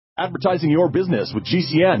Advertising your business with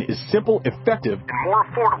GCN is simple, effective, and more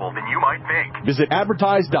affordable than you might think. Visit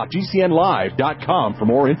advertise.gcnlive.com for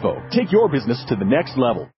more info. Take your business to the next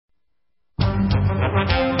level.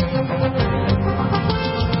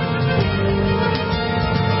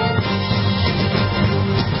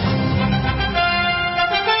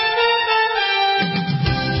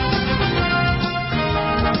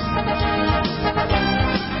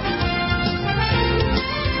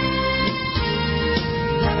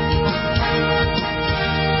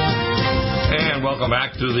 Welcome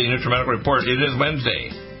back to the NutriMedical Report. It is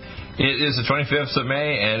Wednesday. It is the 25th of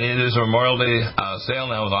May, and it is a Memorial Day sale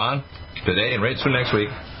now is on today and rates for next week.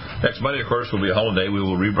 Next Monday, of course, will be a holiday. We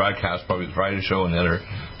will rebroadcast probably the Friday show and the other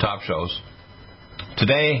top shows.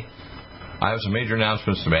 Today, I have some major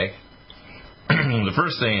announcements to make. The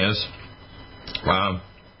first thing is,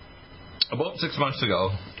 about 6 months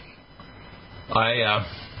ago, I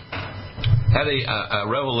had a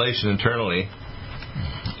revelation internally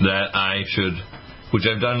that I should, which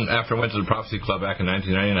I've done after I went to the Prophecy Club back in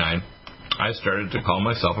 1999, I started to call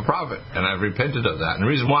myself a prophet, and I've repented of that. And the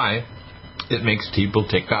reason why, it makes people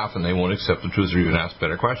tick off and they won't accept the truth or even ask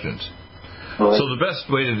better questions. Right. So the best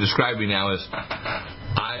way to describe me now is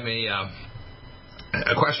I'm a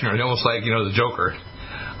questioner, almost like, the Joker.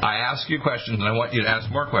 I ask you questions and I want you to ask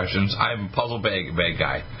more questions. I'm a puzzle bag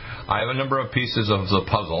guy. I have a number of pieces of the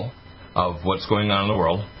puzzle of what's going on in the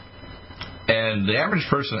world. And the average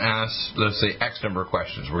person asks, let's say, X number of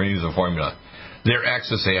questions. We're going to use a formula. Their X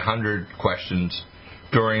is, say, 100 questions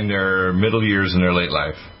during their middle years and their late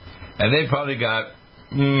life. And they probably got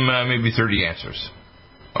maybe 30 answers.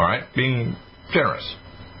 All right? Being generous.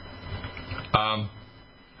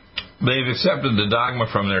 They've accepted the dogma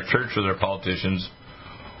from their church or their politicians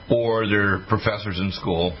or their professors in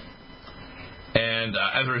school. And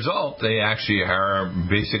as a result, they actually are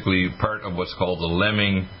basically part of what's called the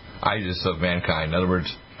lemming-itis of mankind. In other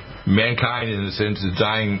words, mankind, in a sense, is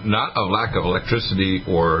dying not of lack of electricity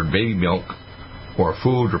or baby milk or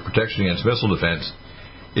food or protection against missile defense.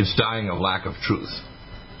 It's dying of lack of truth.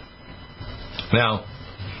 Now,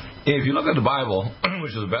 if you look at the Bible,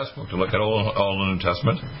 which is the best book to look at, Old and New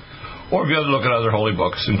Testament, or if you have to look at other holy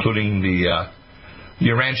books, including the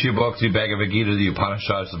Urantia book, the Bhagavad Gita, the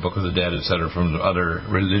Upanishads, the Book of the Dead, etc., from other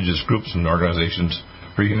religious groups and organizations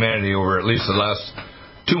for humanity over at least the last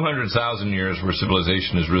 200,000 years where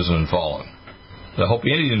civilization has risen and fallen. The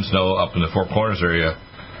Hopi Indians know up in the Four Corners area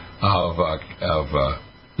of the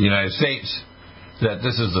United States that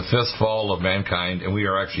this is the fifth fall of mankind, and we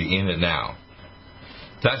are actually in it now.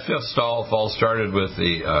 That fifth fall started with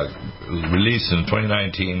the release in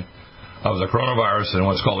 2019 of the coronavirus and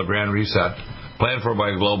what's called a Grand Reset, planned for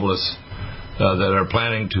by globalists that are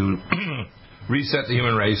planning to reset the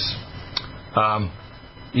human race,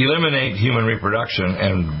 eliminate human reproduction,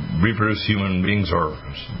 and reproduce human beings, or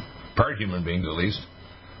part human beings at least,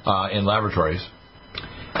 in laboratories.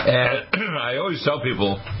 And I always tell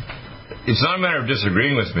people, it's not a matter of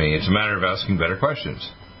disagreeing with me, it's a matter of asking better questions.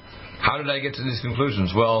 How did I get to these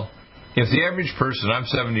conclusions? Well, if the average person, I'm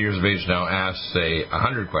 70 years of age now, asks, say,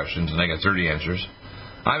 100 questions and I get 30 answers,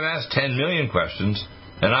 I've asked 10 million questions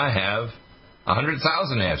and I have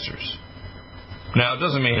 100,000 answers. Now, it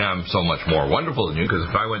doesn't mean I'm so much more wonderful than you, because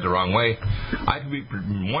if I went the wrong way, I could be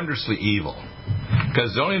wondrously evil.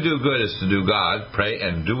 Because to only do good is to do God, pray,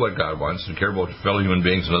 and do what God wants, and care about fellow human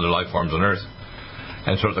beings and other life forms on earth,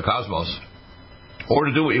 and sort of the cosmos, or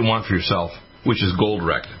to do what you want for yourself, which is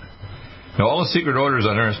goal-directed. Now, all the secret orders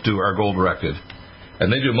on earth are goal-directed,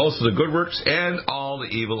 and they do most of the good works and all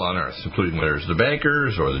the evil on earth, including whether it's the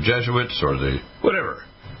bankers or the Jesuits or the whatever.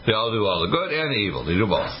 They all do all the good and the evil. They do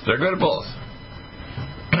both. They're good at both.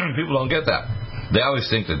 People don't get that. They always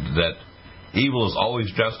think that evil is always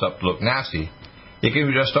dressed up to look nasty. It can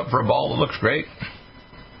be dressed up for a ball that looks great.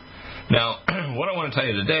 Now, what I want to tell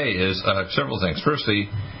you today is several things. Firstly,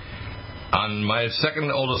 on my second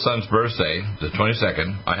oldest son's birthday, the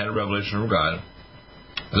 22nd, I had a revelation from God.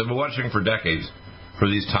 I've been watching for decades for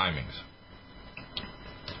these timings.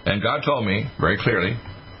 And God told me very clearly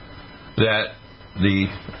that the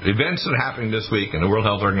events that are happening this week in the World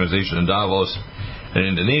Health Organization in Davos and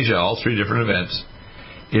Indonesia, all three different events,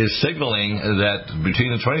 is signaling that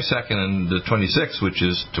between the 22nd and the 26th, which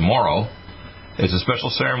is tomorrow, is a special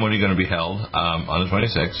ceremony going to be held on the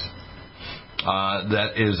 26th.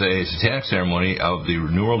 That is a satanic ceremony of the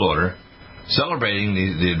New World Order, celebrating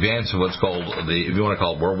the advance of what's called, if you want to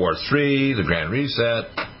call it World War III, the Grand Reset,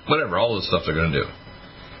 whatever, all the stuff they're going to do.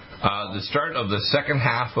 The start of the second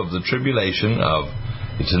half of the tribulation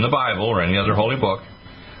it's in the Bible or any other holy book,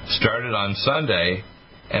 started on Sunday,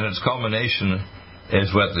 and its culmination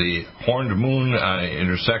is with the horned moon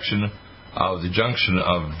intersection of the junction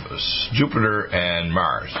of Jupiter and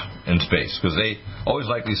Mars in space, because they always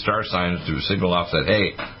like these star signs to signal off that,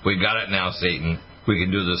 hey, we got it now, Satan. We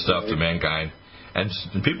can do this stuff to mankind. And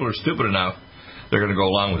people are stupid enough, they're going to go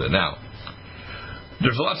along with it. Now,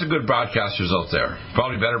 there's lots of good broadcasters out there,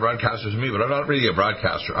 probably better broadcasters than me, but I'm not really a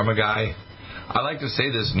broadcaster. I'm a guy, I like to say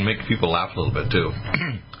this and make people laugh a little bit too.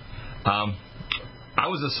 I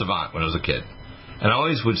was a savant when I was a kid. And I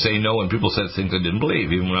always would say no when people said things I didn't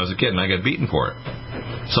believe, even when I was a kid, and I got beaten for it.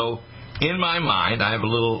 So, in my mind, I have a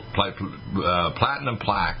little platinum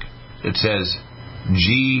plaque. It says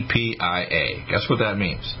GPIA. Guess what that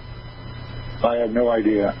means? I have no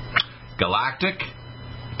idea. Galactic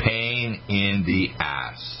Pain in the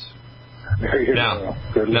Ass. There you Now,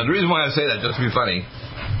 go. the reason why I say that, just to be funny,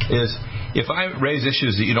 is if I raise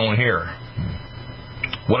issues that you don't hear,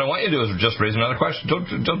 what I want you to do is just raise another question.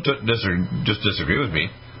 Don't just disagree with me.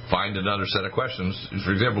 Find another set of questions.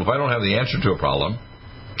 For example, if I don't have the answer to a problem,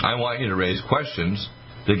 I want you to raise questions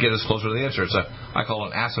that get us closer to the answer. I call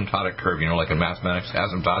it an asymptotic curve. Like in mathematics,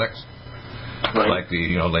 asymptotics, Right. like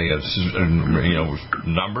the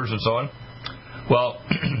numbers and so on. Well,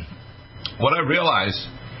 what I realized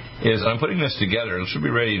is I'm putting this together. It should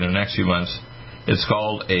be ready in the next few months. It's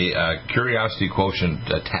called a curiosity quotient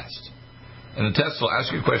test. And the test will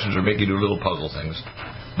ask you questions or make you do little puzzle things.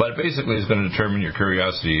 But basically it's going to determine your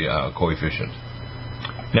curiosity coefficient.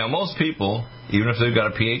 Now, most people, even if they've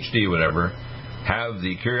got a PhD or whatever, have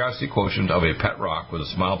the curiosity quotient of a pet rock with a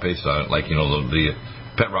smile pasted on it, like, the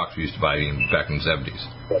pet rocks we used to buy back in the 70s.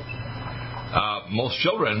 Most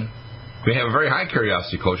children, they have a very high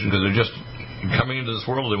curiosity quotient because they're just coming into this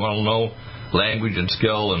world. They want to know language and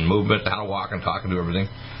skill and movement, how to walk and talk and do everything.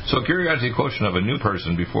 So a curiosity quotient of a new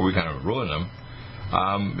person before we kind of ruin them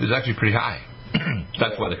is actually pretty high.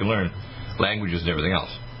 That's why they can learn languages and everything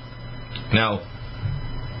else. Now,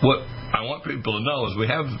 what I want people to know is we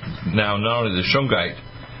have now not only the Shungite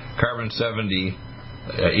carbon-70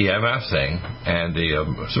 EMF thing and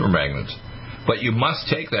the super magnets, but you must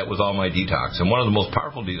take that with all my detox. And one of the most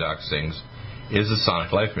powerful detox things is the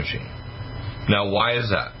Soniclife machine. Now, why is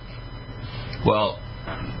that? Well,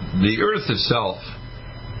 the Earth itself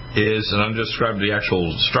is, and I'm just describing the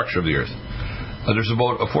actual structure of the Earth. There's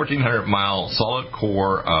about a 1,400-mile solid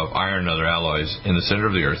core of iron and other alloys in the center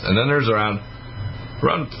of the Earth, and then there's around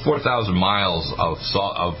 4,000 miles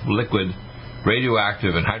of liquid,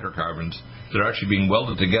 radioactive, and hydrocarbons that are actually being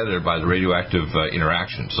welded together by the radioactive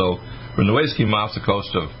interaction. So, when the waves came off the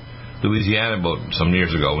coast of Louisiana about some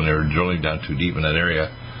years ago, when they were drilling down too deep in that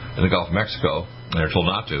area in the Gulf of Mexico, and they were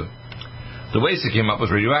told not to, the waste that came up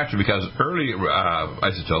was radioactive because early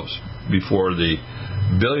isotopes, before the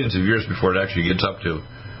billions of years before it actually gets up to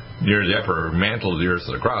near the upper mantle of the Earth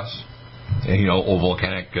or the crust, or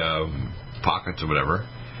volcanic pockets or whatever,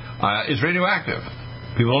 is radioactive.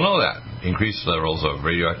 People don't know that. Increased levels of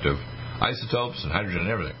radioactive isotopes and hydrogen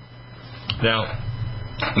and everything. Now,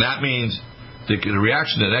 that means the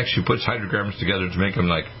reaction that actually puts hydrocarbons together to make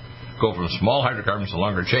them go from small hydrocarbons to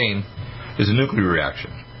longer chain is a nuclear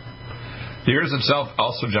reaction. The Earth itself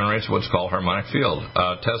also generates what's called harmonic field.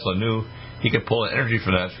 Tesla knew he could pull energy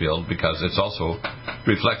from that field because it's also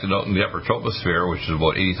reflected out in the upper troposphere, which is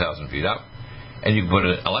about 80,000 feet up. And you can put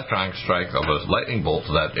an electronic strike of a lightning bolt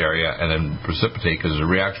to that area and then precipitate, because there's a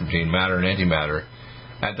reaction between matter and antimatter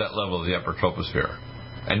at that level of the upper troposphere.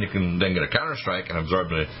 And you can then get a counter-strike and absorb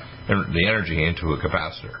the energy into a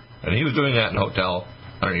capacitor. And he was doing that in a hotel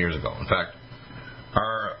 100 years ago. In fact,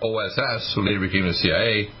 our OSS, who later became the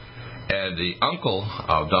CIA, and the uncle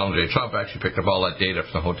of Donald J. Trump actually picked up all that data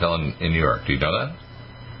from the hotel in New York. Do you know that?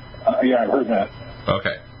 Yeah, I've heard that.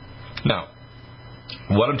 Okay. Now,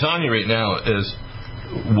 what I'm telling you right now is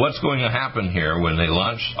what's going to happen here when they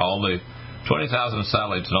launch all the 20,000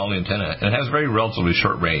 satellites and all the antenna. And it has very relatively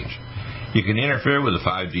short range. You can interfere with the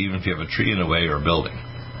 5G even if you have a tree in the way or a building.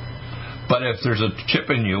 But if there's a chip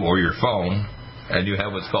in you or your phone, and you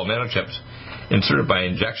have what's called nanochips inserted by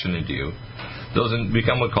injection into you, those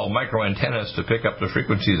become what's called micro antennas to pick up the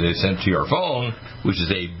frequency they send to your phone, which is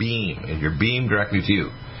a beam, and you're beamed directly to you.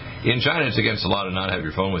 In China, it's against the law to not have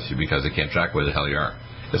your phone with you because they can't track where the hell you are.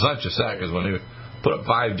 It's not just that, because when they put up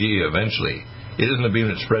 5G eventually, it isn't a beam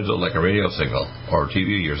that spreads out like a radio signal or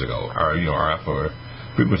TV years ago, or RF or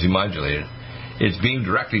frequency modulated. It's beamed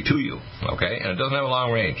directly to you, okay? And it doesn't have a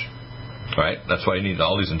long range, right? That's why you need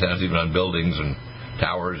all these antennas even on buildings and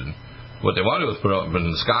towers. And what they want to do is put it up in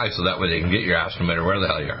the sky so that way they can get your ass no matter where the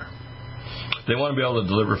hell you are. They want to be able to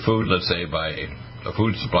deliver food, let's say, by a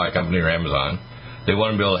food supply company or Amazon. They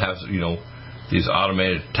want to be able to have, these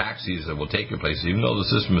automated taxis that will take you places, even though the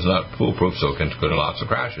system is not foolproof, so it can put in lots of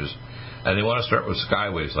crashes. And they want to start with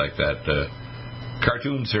skyways like that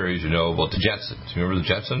cartoon series, about the Jetsons. You remember the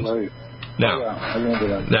Jetsons? Right. Now, I remember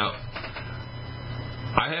that. Now,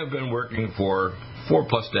 I have been working for 4+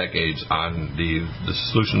 decades on the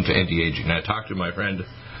solution to anti-aging. And I talked to my friend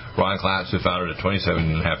Ron Klatz, who founded it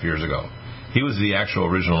 27.5 years ago. He was the actual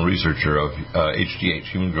original researcher of HGH,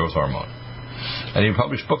 human growth hormone. And he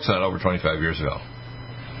published books on it over 25 years ago.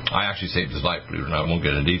 I actually saved his life, believe it or not. I won't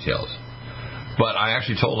get into details. But I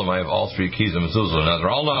actually told him I have all 3 keys of Methuselah. Now,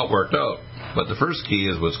 they're all not worked out. But the first key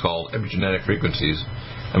is what's called epigenetic frequencies.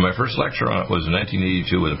 And my first lecture on it was in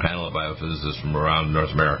 1982 with a panel of biophysicists from around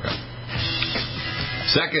North America.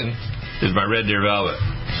 Second is my red deer velvet.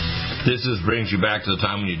 This brings you back to the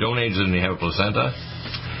time when you don't age and you have a placenta.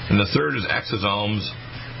 And the third is exosomes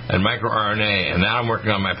and microRNA. And now I'm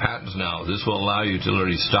working on my patents now. This will allow you to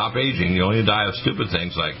literally stop aging. You only die of stupid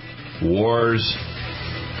things like wars,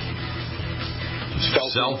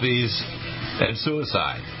 selfies, and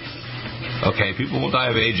suicide. Okay, people will die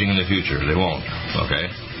of aging in the future. They won't. Okay?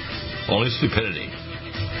 Only stupidity.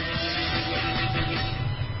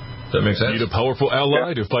 Does that make sense? Need a powerful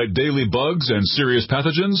ally to fight daily bugs and serious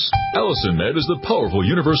pathogens? Allicin Med is the powerful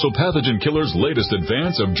universal pathogen killer's latest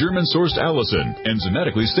advance of German-sourced allicin,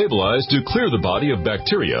 enzymatically stabilized to clear the body of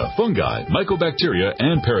bacteria, fungi, mycobacteria,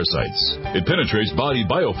 and parasites. It penetrates body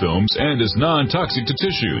biofilms and is non-toxic to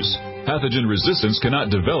tissues. Pathogen resistance cannot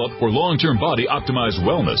develop for long-term body-optimized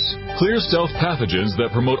wellness. Clear stealth pathogens that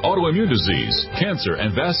promote autoimmune disease, cancer,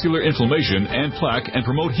 and vascular inflammation and plaque and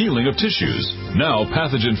promote healing of tissues. Now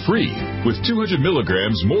pathogen-free. With 200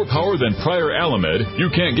 milligrams more power than prior Alamed, you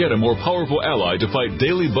can't get a more powerful ally to fight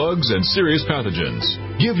daily bugs and serious pathogens.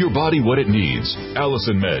 Give your body what it needs.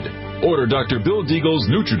 Allicin Med. Order Dr. Bill Deagle's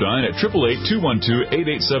Nutridyne at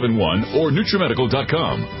 888-212-8871 or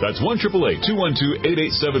NutriMedical.com. That's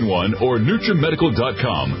 1-888-212-8871 or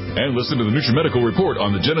NutriMedical.com. And listen to the NutriMedical Report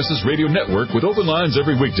on the Genesis Radio Network with open lines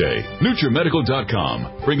every weekday.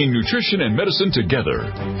 NutriMedical.com, bringing nutrition and medicine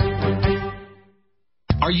together.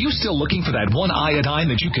 Are you still looking for that one iodine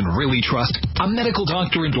that you can really trust? A medical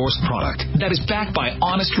doctor-endorsed product that is backed by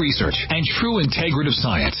honest research and true integrative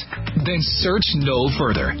science? Then search no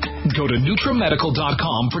further. Go to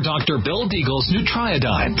NutriMedical.com for Dr. Bill Deagle's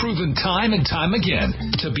NutriAdine, proven time and time again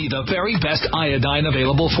to be the very best iodine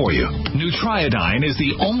available for you. NutriAdine is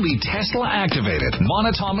the only Tesla-activated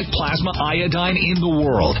monatomic plasma iodine in the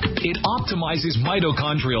world. It optimizes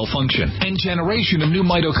mitochondrial function and generation of new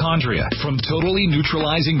mitochondria from totally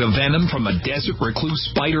neutralizing the venom from a desert recluse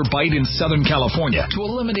spider bite in Southern California to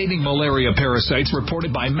eliminating malaria parasites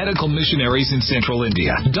reported by medical missionaries in Central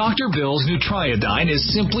India. Dr. Bill's NutriAdine is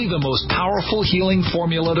simply the most powerful healing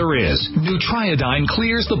formula there is. NutriAdine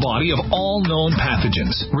clears the body of all known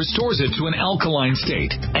pathogens, restores it to an alkaline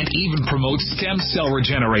state, and even promotes stem cell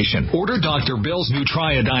regeneration. Order Dr. Bill's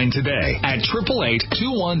NutriAdine today at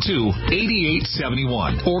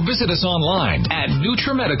 888-212-8871 or visit us online at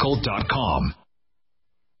NutriMedical.com.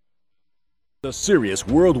 A serious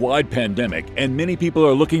worldwide pandemic, and many people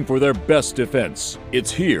are looking for their best defense.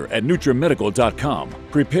 It's here at NutriMedical.com.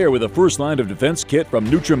 Prepare with a first line of defense kit from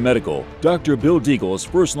NutriMedical. Dr. Bill Deagle's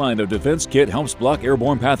first line of defense kit helps block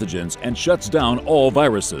airborne pathogens and shuts down all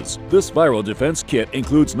viruses. This viral defense kit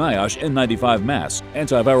includes NIOSH N95 mask,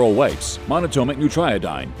 antiviral wipes, monatomic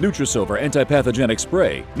NutriAdine, NutriSilver antipathogenic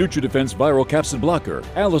spray, NutriDefense viral capsid blocker,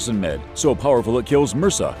 Allicin Med, so powerful it kills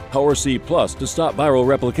MRSA, Power C Plus to stop viral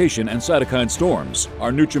replication and cytokine storms.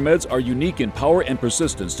 Our NutriMeds are unique in power and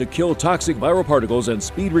persistence to kill toxic viral particles and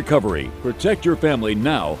speed recovery. Protect your family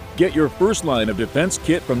now. Get your first line of defense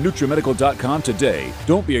kit from NutriMedical.com today.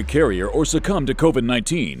 Don't be a carrier or succumb to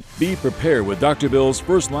COVID-19. Be prepared with Dr. Bill's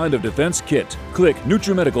first line of defense kit. Click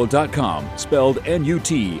NutriMedical.com, spelled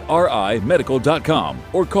N-U-T-R-I Medical.com,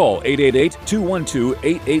 or call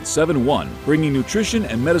 888-212-8871, bringing nutrition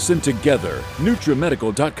and medicine together.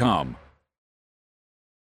 NutriMedical.com.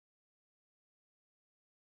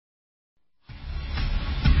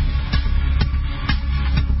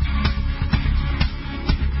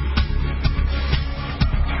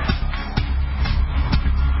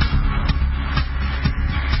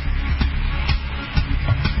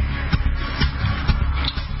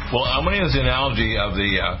 Well, I'm going to use the analogy of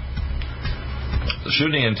the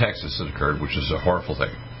shooting in Texas that occurred, which is a horrible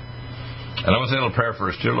thing. And I'm going to say a little prayer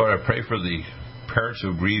first. Dear Lord, I pray for the parents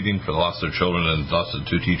who are grieving for the loss of their children and loss of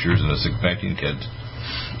 2 teachers and the 19 kids.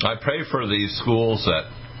 I pray for the schools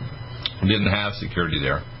that didn't have security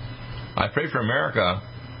there. I pray for America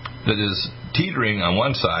that is teetering on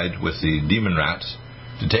one side with the demon rats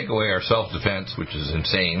to take away our self-defense, which is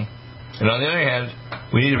insane, And on the other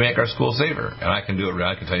hand, we need to make our schools safer. And I can do it.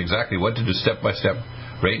 I can tell you exactly what to do step by step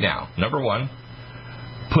right now. Number one,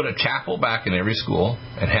 put a chapel back in every school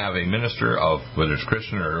and have a minister of, whether it's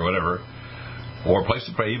Christian or whatever, or a place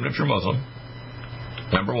to pray, even if you're Muslim.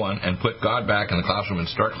 Number one, and put God back in the classroom and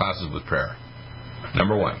start classes with prayer.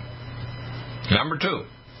 Number one. Number two,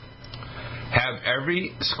 have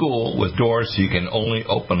every school with doors so you can only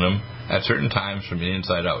open them at certain times from the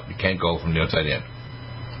inside out. You can't go from the outside in.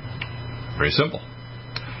 Very simple.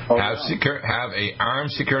 Have a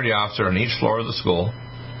armed security officer on each floor of the school,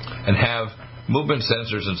 and have movement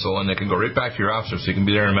sensors and so on that can go right back to your officer so you can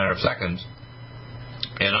be there in a matter of seconds.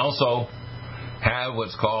 And also have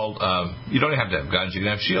what's called, you don't have to have guns, you can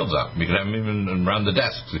have shields up. You can have them even around the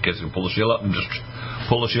desks. The kids can pull the shield up and just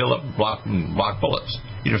pull the shield up and block bullets.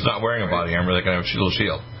 You're just not wearing a body armor, they can have a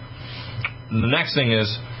shield. The next thing is,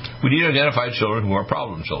 we need to identify children who are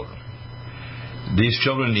problem children. These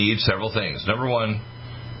children need several things. Number one,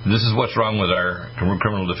 this is what's wrong with our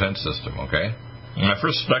criminal defense system, okay? My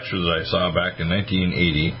first lecture that I saw back in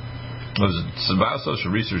 1980 was at the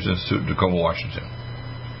Biosocial Research Institute in Tacoma, Washington.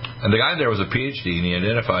 And the guy there was a PhD, and he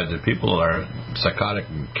identified that people that are psychotic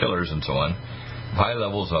killers and so on, high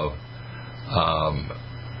levels of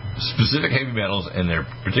specific heavy metals in their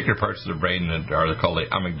particular parts of the brain that are called the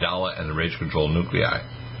amygdala and the rage control nuclei.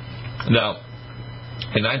 Now,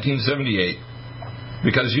 in 1978,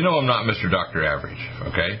 because you know I'm not Mr. Dr. Average,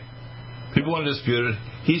 okay? People want to dispute it.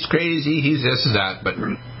 He's crazy, he's this, is that. But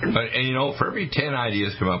you know, for every 10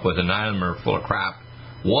 ideas come up with, and 9 of them are full of crap,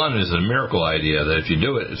 one is a miracle idea that if you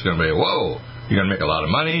do it, it's going to be, whoa, you're going to make a lot of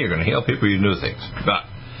money, you're going to heal people, you do things. But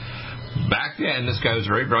back then, this guy was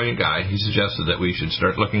a very brilliant guy. He suggested that we should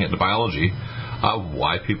start looking at the biology of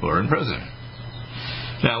why people are in prison.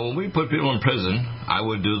 Now, when we put people in prison, I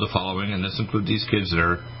would do the following, and this includes these kids that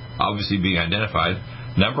are obviously being identified.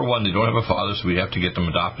 Number one, they don't have a father, so we have to get them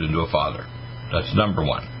adopted into a father. That's number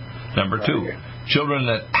one. Number two, children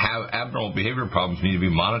that have abnormal behavior problems need to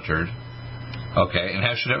be monitored, okay, and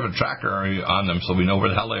should have a tracker on them so we know where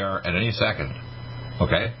the hell they are at any second,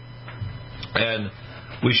 okay? And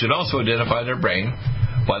we should also identify their brain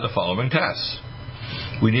by the following tests.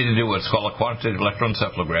 We need to do what's called a quantitative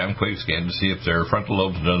electroencephalogram, quake scan, to see if their frontal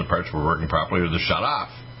lobes and other parts were working properly or they're shut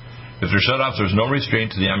off. If they're shut off, there's no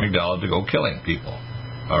restraint to the amygdala to go killing people.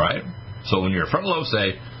 All right? So when your frontal lobes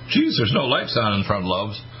say, geez, there's no lights on in the frontal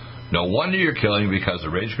lobes, no wonder you're killing, because the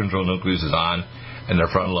rage control nucleus is on and their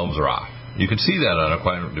frontal lobes are off. You can see that on a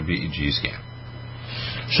quantitative EEG scan.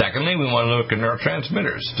 Secondly, we want to look at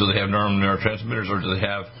neurotransmitters. Do they have normal neurotransmitters, or do they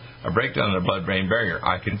have a breakdown in the blood-brain barrier?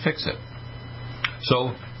 I can fix it.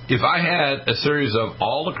 So if I had a series of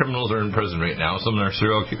all the criminals are in prison right now, some of them are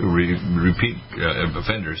serial repeat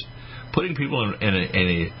offenders, putting people in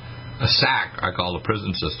a sack, I call the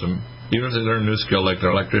prison system, even if they learn a new skill like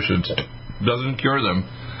they're electricians, doesn't cure them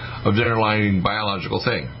of the underlying biological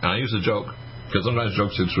thing. And I use a joke, because sometimes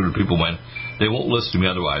jokes get through to people when they won't listen to me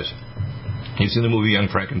otherwise. You've seen the movie Young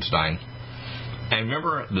Frankenstein. And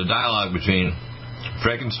remember the dialogue between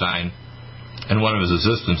Frankenstein and one of his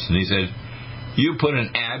assistants, and he said, you put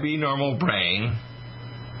an abnormal brain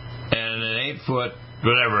and an 8-foot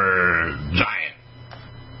whatever giant.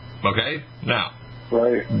 Okay? Now,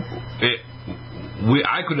 right.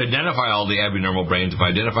 I could identify all the abnormal brains if I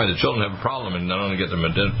identify the children have a problem and not only get them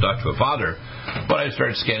adopted to a father, but I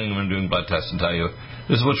start scanning them and doing blood tests and tell you,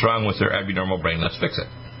 this is what's wrong with their abnormal brain, let's fix it.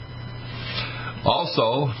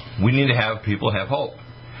 Also, we need to have people have hope.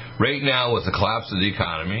 Right now, with the collapse of the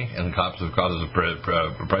economy and the collapse of causes of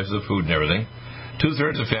prices of food and everything,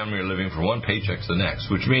 2/3 of family are living from one paycheck to the next,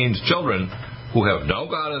 which means children who have no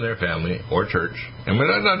God in their family or church, and we're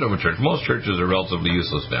not done with church. Most churches are relatively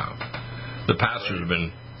useless now. The pastors have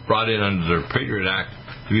been brought in under the Patriot Act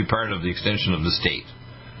to be part of the extension of the state.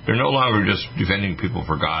 They're no longer just defending people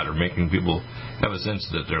for God or making people have a sense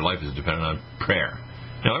that their life is dependent on prayer.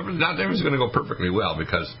 Now, not everything's going to go perfectly well,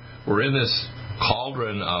 because we're in this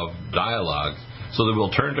cauldron of dialogue, so that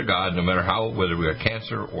we'll turn to God no matter how, whether we have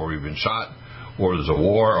cancer or we've been shot or there's a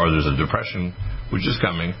war or there's a depression which is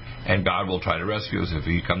coming, and God will try to rescue us if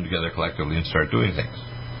we come together collectively and start doing things.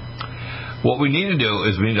 What we need to do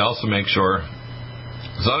is we need to also make sure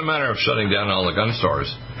it's not a matter of shutting down all the gun stores.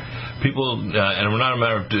 People, and we're not a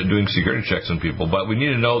matter of doing security checks on people, but we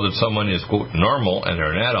need to know that someone is, quote, normal and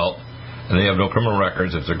they're an adult and they have no criminal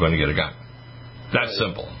records if they're going to get a gun. That's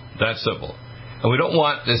simple. That's simple. And we don't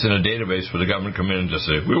want this in a database where the government come in and just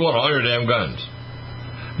say, we want all your damn guns.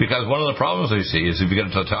 Because one of the problems they see is if you get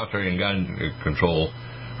a totalitarian gun control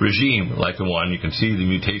regime like the one, you can see the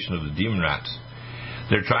mutation of the demon rats.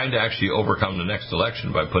 They're trying to actually overcome the next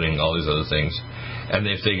election by putting all these other things. And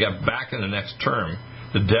if they get back in the next term,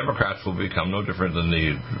 the Democrats will become no different than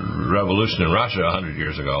the revolution in Russia 100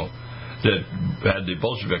 years ago that had the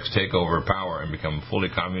Bolsheviks take over power and become a fully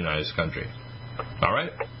communized country. All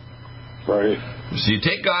right? Right. So you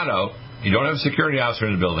take God out. You don't have a security officer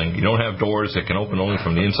in the building. You don't have doors that can open only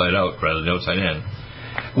from the inside out rather than the outside in,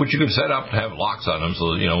 which you can set up to have locks on them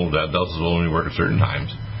so that those will only work at certain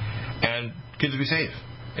times. And kids will be safe.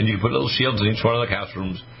 And you can put little shields in each one of the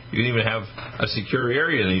classrooms. You can even have a secure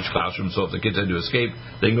area in each classroom, so if the kids had to escape,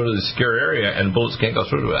 they can go to the secure area and bullets can't go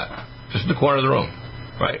through to that. Just in the corner of the room.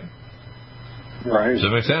 Right? Right. Does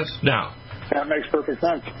that make sense? Now. That makes perfect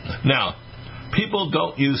sense. Now, people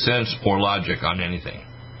don't use sense or logic on anything.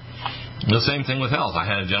 The same thing with health. I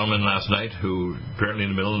had a gentleman last night who, apparently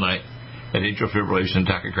in the middle of the night, had atrial fibrillation and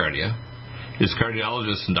tachycardia. His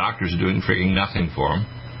cardiologists and doctors are doing frigging nothing for him.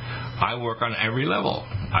 I work on every level.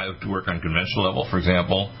 I have to work on conventional level. For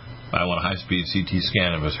example, I want a high-speed CT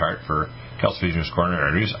scan of his heart for calcification of his coronary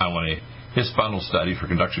arteries. I want a his-bundle study for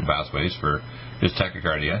conduction pathways for his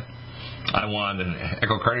tachycardia. I want an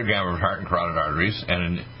echocardiogram of his heart and carotid arteries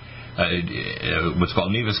and what's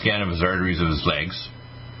called NEVA scan of his arteries of his legs.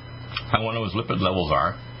 I want to know what his lipid levels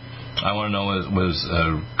are. I want to know what his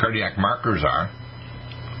cardiac markers are,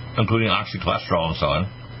 including oxycholesterol and so on.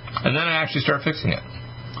 And then I actually start fixing it.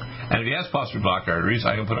 And if he has possibly blocked arteries,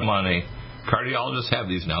 I can put him on a cardiologists have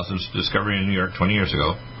these now since discovery in New York 20 years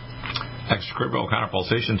ago. Extracorporeal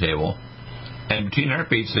counterpulsation table. And between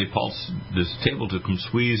heartbeats, they pulse this table to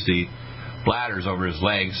squeeze the bladders over his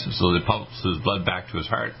legs so they pulse his blood back to his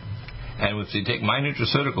heart. And if they take my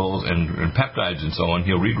nutraceuticals and peptides and so on,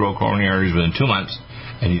 he'll regrow coronary arteries within 2 months,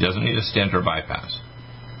 and he doesn't need a stent or bypass.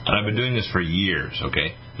 And I've been doing this for years,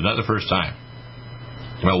 okay? It's not the first time.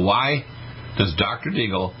 Well, why does Dr.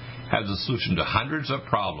 Deagle have the solution to hundreds of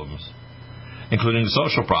problems, including the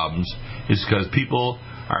social problems? Is because people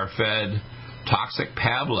are fed toxic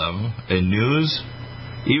pablum in news.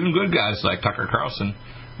 Even good guys like Tucker Carlson,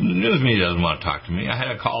 the news media doesn't want to talk to me. I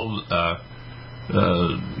had a call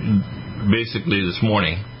basically this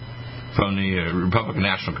morning from the Republican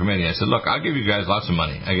National Committee. I said, look, I'll give you guys lots of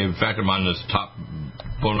money. In fact, I'm on this top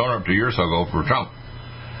donor up to a year or so ago for Trump.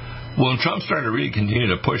 When Trump started to really continue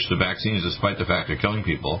to push the vaccines despite the fact they're killing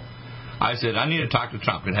people, I said, I need to talk to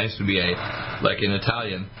Trump. It has to be like in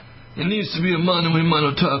Italian, it needs to be a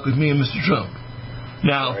mano talk with me and Mr. Trump.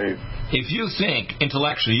 Now, if you think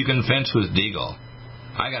intellectually you can fence with Deagle,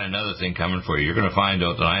 I got another thing coming for you. You're going to find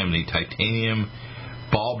out that I am the titanium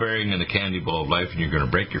ball bearing in the candy bowl of life, and you're going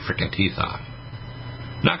to break your freaking teeth off.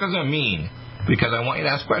 Not because I'm mean, because I want you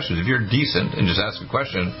to ask questions. If you're decent and just ask a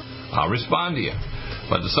question, I'll respond to you.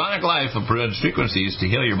 But the Soniclife will prevent frequencies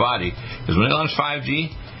to heal your body, because when they launch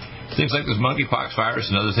 5G, things like this monkeypox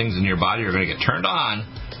virus and other things in your body are going to get turned on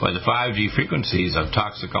by the 5G frequencies of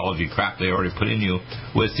toxicology crap they already put in you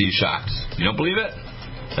with these shots. You don't believe it?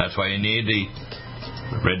 That's why you need the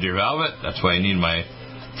Red Deer Velvet. That's why you need my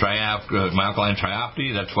alkaline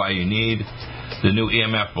triopti. That's why you need the new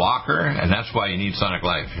EMF blocker. And that's why you need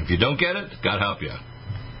Soniclife. If you don't get it, God help you.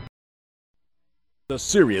 A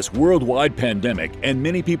serious worldwide pandemic, and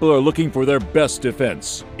many people are looking for their best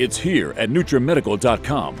defense. It's here at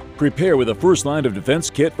NUTRIMEDICAL.com. Prepare with a first line of defense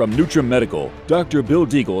kit from NutriMedical. Dr. Bill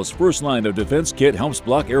Deagle's first line of defense kit helps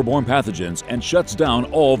block airborne pathogens and shuts down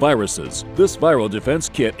all viruses. This viral defense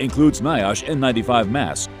kit includes NIOSH N95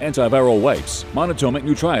 masks, antiviral wipes, monatomic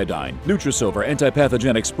nutriodine, Nutrisilver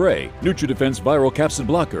antipathogenic spray, NutriDefense viral capsid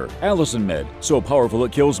blocker, ALLISON-MED, so powerful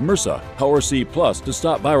it kills MRSA, Power C Plus to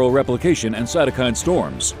stop viral replication and cytokine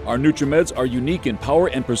storms. Our NutriMeds are unique in power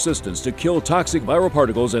and persistence to kill toxic viral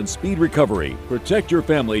particles and speed recovery. Protect your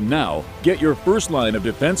family now. Get your first line of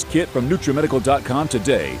defense kit from NutriMedical.com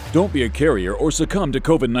today. Don't be a carrier or succumb to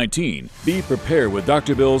COVID-19. Be prepared with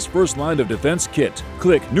Dr. Bill's first line of defense kit.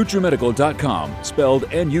 Click NutriMedical.com, spelled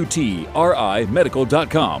N-U-T-R-I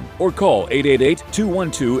Medical.com, or call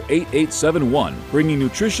 888-212-8871, bringing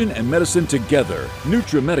nutrition and medicine together.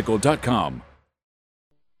 NutriMedical.com.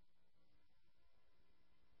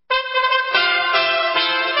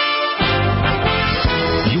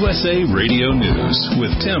 USA Radio News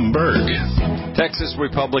with Tim Berg. Texas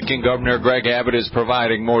Republican Governor Greg Abbott is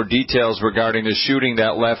providing more details regarding the shooting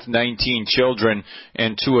that left 19 children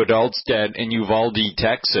and 2 adults dead in Uvalde,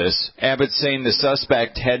 Texas. Abbott saying the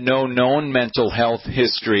suspect had no known mental health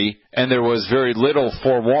history and there was very little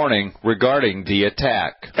forewarning regarding the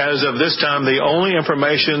attack. As of this time, the only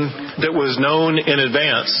information that was known in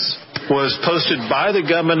advance was posted by the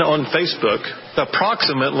gunman on Facebook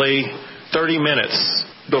approximately 30 minutes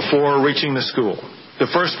before reaching the school. The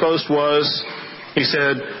first post was, he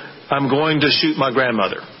said, I'm going to shoot my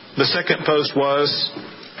grandmother. The second post was,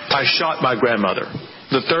 I shot my grandmother.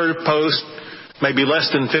 The third post, maybe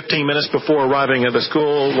less than 15 minutes before arriving at the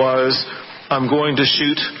school, was, I'm going to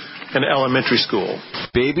shoot an elementary school.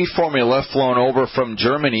 Baby formula flown over from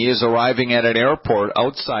Germany is arriving at an airport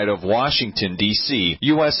outside of Washington, D.C.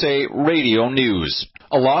 USA Radio News.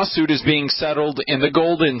 A lawsuit is being settled in the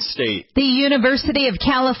Golden State. The University of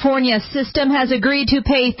California system has agreed to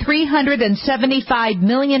pay $375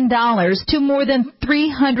 million to more than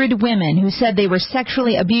 300 women who said they were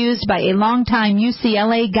sexually abused by a longtime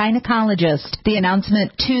UCLA gynecologist. The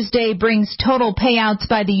announcement Tuesday brings total payouts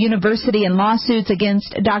by the university in lawsuits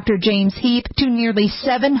against Dr. James Heap to nearly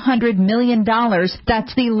 $700 million.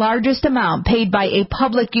 That's the largest amount paid by a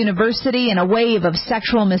public university in a wave of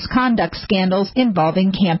sexual misconduct scandals involving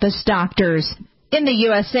campus doctors. In the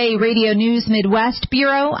USA Radio News Midwest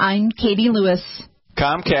Bureau, I'm Katie Lewis.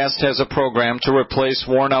 Comcast has a program to replace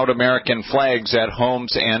worn-out American flags at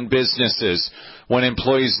homes and businesses. When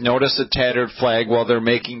employees notice a tattered flag while they're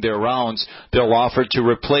making their rounds, they'll offer to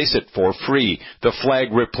replace it for free. The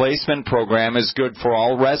flag replacement program is good for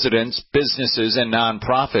all residents, businesses, and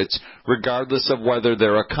nonprofits, regardless of whether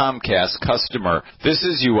they're a Comcast customer. This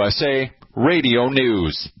is USA Radio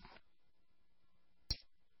News.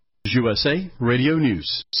 USA Radio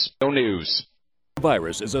News.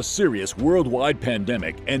 Virus is a serious worldwide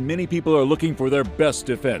pandemic, and many people are looking for their best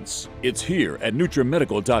defense. It's here at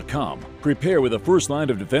NUTRIMEDICAL.com. Prepare with a first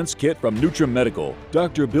line of defense kit from NutriMedical.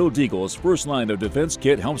 Dr. Bill Deagle's first line of defense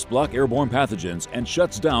kit helps block airborne pathogens and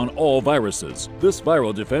shuts down all viruses. This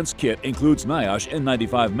viral defense kit includes NIOSH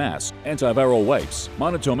N95 mask, antiviral wipes,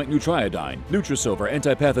 monatomic nutriodine, Nutrisilver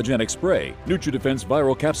antipathogenic spray, NutriDefense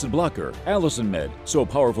viral capsid blocker, ALLISON-MED, so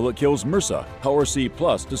powerful it kills MRSA, Power C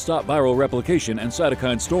Plus to stop viral replication and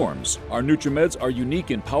cytokine storms. Our NutriMeds are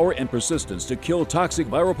unique in power and persistence to kill toxic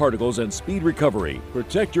viral particles and speed recovery.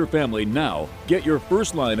 Protect your family now. Get your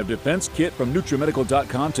first line of defense kit from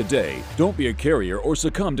NutriMedical.com today. Don't be a carrier or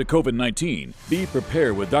succumb to COVID-19. Be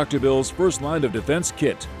prepared with Dr. Bill's first line of defense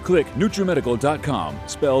kit. Click NutriMedical.com,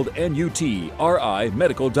 spelled N-U-T-R-I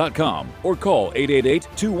medical.com, or call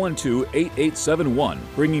 888-212-8871,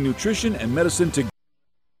 bringing nutrition and medicine together.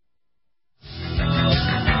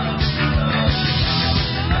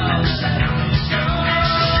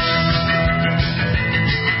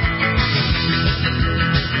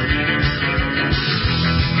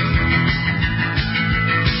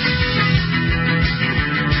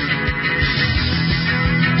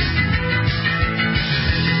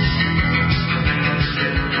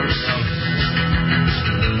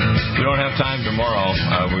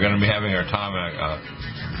 We're going to be having our Tom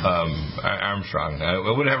Armstrong.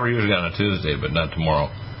 We would have her usually on a Tuesday, but not tomorrow.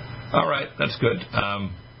 All right, that's good.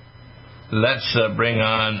 Let's bring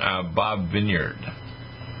on Bob Vineyard.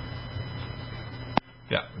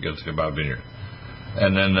 Yeah, let's get Bob Vineyard.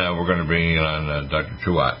 And then we're going to bring on Dr.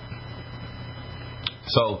 Truott.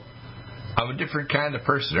 So, I'm a different kind of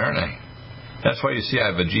person, aren't I? That's why you see I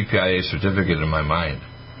have a GPIA certificate in my mind.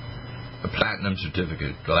 A platinum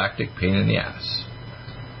certificate, galactic pain in the ass.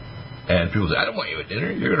 And people say, I don't want you at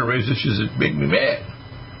dinner. You're going to raise issues that make me mad.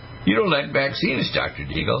 You don't like vaccines, Dr.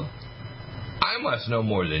 Deagle. I must know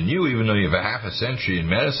more than you, even though you have a half a century in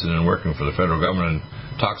medicine and working for the federal government in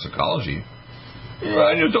toxicology.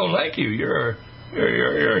 I just don't like you. You're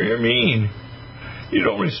mean. You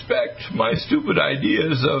don't respect my stupid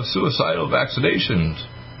ideas of suicidal vaccinations.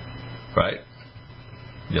 Right?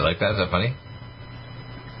 You like that? Is that funny?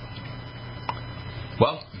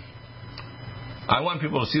 Well, I want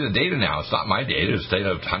people to see the data now. It's not my data. It's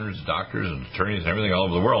data of hundreds of doctors and attorneys and everything all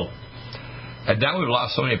over the world. And now we've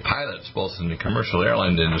lost so many pilots, both in the commercial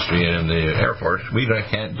airline industry and in the Air Force, we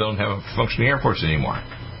don't have a functioning Air Force anymore.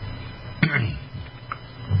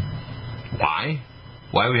 Why?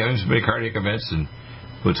 Why are we having so many cardiac events and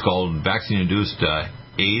what's called vaccine-induced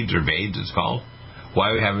AIDS, or VAIDS it's called? Why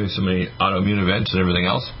are we having so many autoimmune events and everything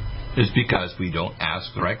else? It's because we don't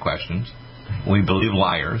ask the right questions. We believe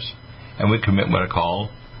liars, and we commit what I call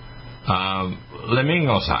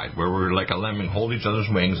lemmingocide, where we're like a lemming, hold each other's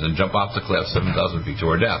wings and jump off the cliff 7,000 feet to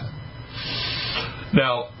our death.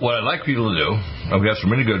 Now, what I'd like people to do, and we got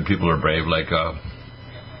some really good people who are brave, like,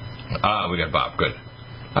 we got Bob. Good.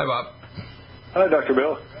 Hi, Bob. Hi, Dr.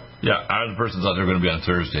 Bill. Yeah, our other person's out there going to be on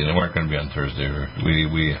Thursday, and they weren't going to be on Thursday.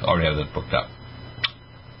 We already have that booked up.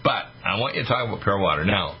 But I want you to talk about pure water.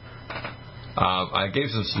 Now, I gave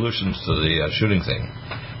some solutions to the shooting thing,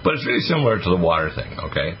 but it's really similar to the water thing,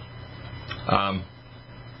 okay?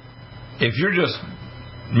 If you're just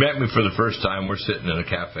met me for the first time, we're sitting in a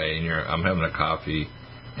cafe, and I'm having a coffee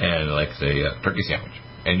and, like, say, a turkey sandwich,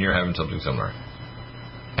 and you're having something similar,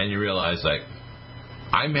 and you realize, like,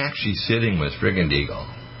 I'm actually sitting with friggin' Deagle.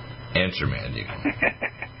 Answer man, Deagle.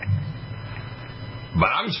 But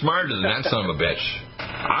I'm smarter than that son of a bitch.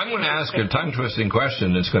 I'm going to ask a tongue-twisting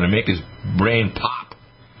question that's going to make his brain pop.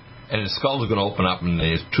 And his skull is going to open up and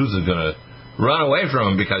his truth is going to run away from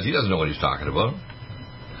him because he doesn't know what he's talking about.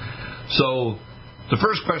 So, the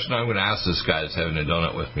first question I'm going to ask this guy that's having a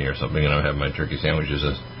donut with me or something, and I'm having my turkey sandwiches,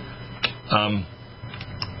 is,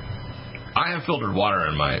 I have filtered water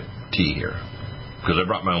in my tea here because I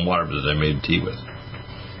brought my own water that I made tea with.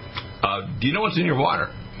 Do you know what's in your water?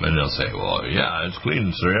 And they'll say, well, yeah, it's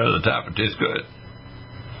clean, straight out of the tap. It tastes good.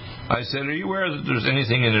 I said, are you aware that there's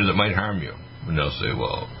anything in there that might harm you? And they'll say,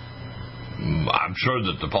 well, I'm sure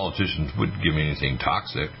that the politicians wouldn't give me anything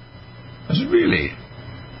toxic. I said, really?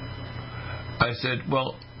 I said,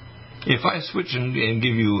 well, if I switch and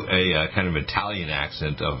give you a kind of Italian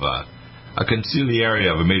accent of a consigliere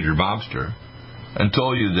of a major mobster and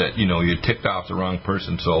told you that, you know, you ticked off the wrong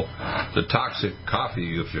person, so the toxic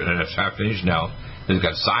coffee, if it's half finished now, has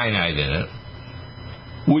got cyanide in it,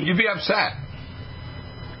 would you be upset?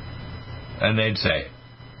 And they'd say,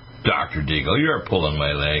 Dr. Deagle, you're pulling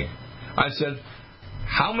my leg. I said,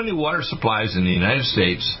 how many water supplies in the United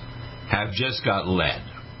States have just got lead?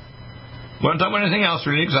 We don't talk about anything else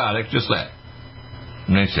really exotic, just lead.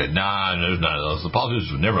 And they said, nah, there's none of those. The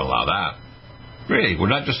politicians would never allow that. Really, we're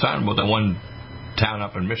not just talking about that one town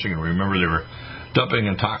up in Michigan. Remember, they were dumping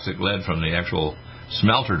in toxic lead from the actual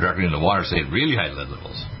smelter directly in the water, so they had really high lead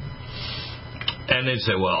levels. And they'd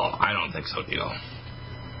say, well, I don't think so, Deagle.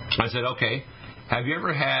 I said, okay, have you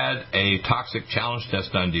ever had a toxic challenge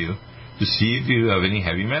test done to you to see if you have any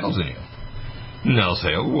heavy metals in you? And they'll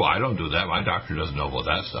say, oh, I don't do that. My doctor doesn't know about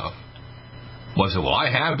that stuff. Well, I said, well, I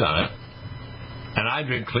have done it. And I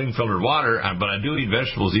drink clean filtered water, but I do eat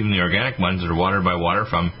vegetables, even the organic ones that are watered by water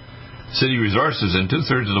from city resources, and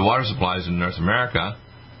 2/3 of the water supplies in North America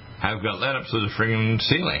have got lead up to the friggin'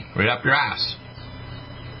 ceiling, right up your ass.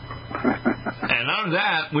 And out of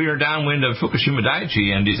that, we are downwind of Fukushima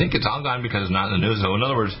Daiichi, and do you think it's all gone because it's not in the news? So in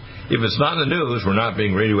other words, if it's not in the news, we're not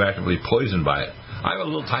being radioactively poisoned by it. I have a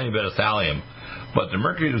little tiny bit of thallium, but the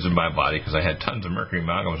mercury was in my body because I had tons of mercury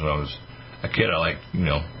amalgams when I was a kid. I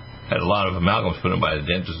had a lot of amalgams put in by the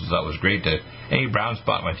dentist, and thought it was great to any brown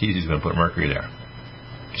spot in my teeth, he's going to put mercury there.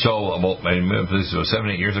 So about 7 or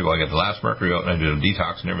 8 years ago, I got the last mercury out and I did a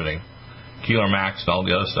detox and everything, Keeler Max and all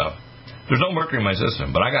the other stuff. There's no mercury in my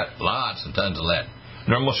system, but I got lots and tons of lead.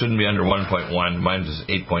 Normal shouldn't be under 1.1. Mine is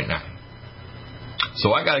 8.9.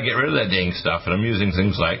 So I got to get rid of that dang stuff, and I'm using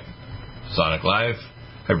things like Soniclife,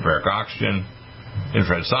 hyperbaric oxygen,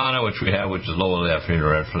 infrared sauna, which we have, which is low lead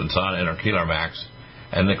infrared sauna, and our Keeler Max,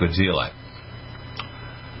 and liquid zeolite.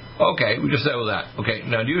 Okay, we just settled that. Okay,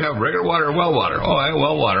 now do you have regular water or well water? Oh, I have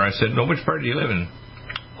well water. I said, no, which part do you live in?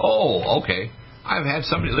 Oh, okay. I've had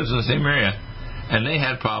somebody who lives in the same area, and they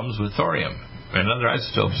had problems with thorium and other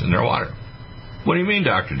isotopes in their water. What do you mean,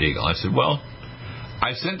 Dr. Deagle? I said, well,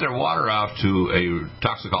 I sent their water off to a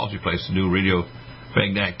toxicology place to do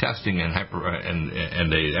radiomagnetic testing, and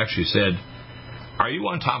they actually said, are you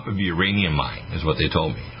on top of a uranium mine, is what they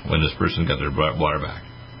told me when this person got their water back.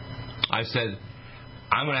 I said,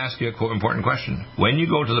 I'm going to ask you a important question. When you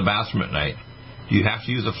go to the bathroom at night, do you have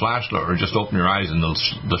to use a flashlight or just open your eyes, and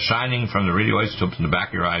the shining from the radioisotopes in the back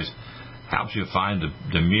of your eyes helps you find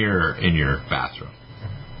the mirror in your bathroom?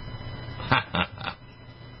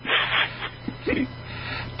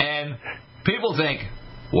 And people think,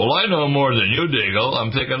 well, I know more than you, Deagle.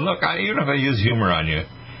 I'm thinking, look, even if I use humor on you,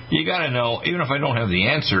 you got to know, even if I don't have the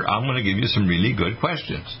answer, I'm going to give you some really good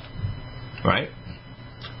questions. Right?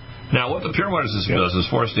 Now, what the pure water system does is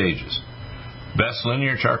 4 stages. Best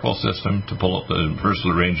linear charcoal system to pull up the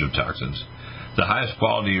versatile range of toxins. The highest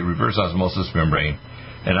quality reverse osmosis membrane.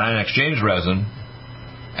 An ion exchange resin.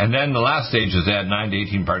 And then the last stage is add 9 to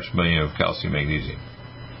 18 parts per million of calcium magnesium.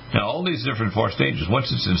 Now, all these different 4 stages,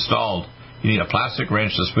 once it's installed, you need a plastic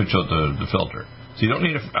wrench to switch out the filter. So you don't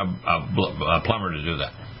need a plumber to do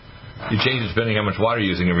that. You change it depending on how much water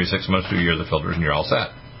you're using every 6 months to a year, the filters, and you're all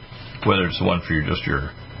set. Whether it's the one for just your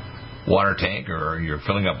water tank, or you're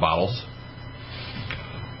filling up bottles,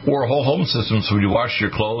 or a whole home system, so when you wash your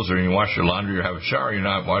clothes or you wash your laundry or have a shower, you're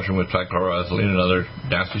not washing with trichloroethylene and other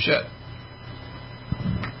nasty shit.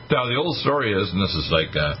 Now, the old story is, and this is like,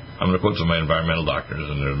 I'm going to quote some of my environmental doctors,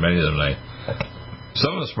 and there are many of them,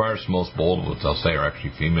 some of the smartest, most bold, what they'll say, are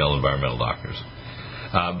actually female environmental doctors.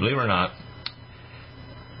 Believe it or not,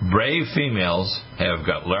 brave females have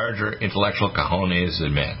got larger intellectual cojones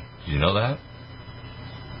than men. Do you know that?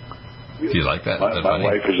 Do you like that? My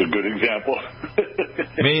wife is a good example.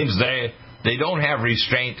 Means they don't have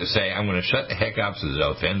restraint to say, I'm going to shut the heck up so that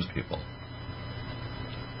it offends people.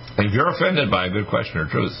 If you're offended by a good question or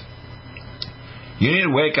truth, you need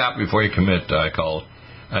to wake up before you commit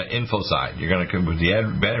infocide. You're going to,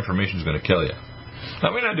 the bad information is going to kill you. I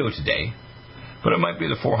may not do it today, but it might be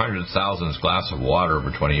the 400,000th glass of water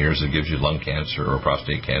over 20 years that gives you lung cancer or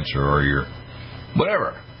prostate cancer or your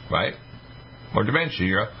whatever, right? Or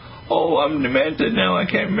dementia. I'm demented now. I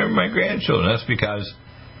can't remember my grandchildren. That's because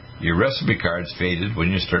your recipe card's faded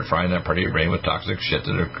when you start frying that part of your brain with toxic shit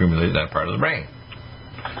that accumulated in that part of the brain.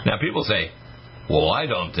 Now, people say, well, I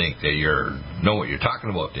don't think that you know what you're talking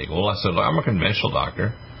about, Dave. Well, I said, I'm a conventional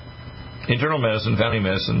doctor. Internal medicine, family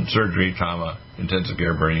medicine, surgery, trauma, intensive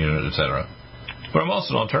care, burning unit, etc. But I'm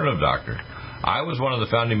also an alternative doctor. I was one of the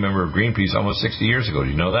founding members of Greenpeace almost 60 years ago. Do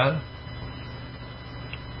you know that?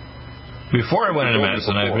 Before I went into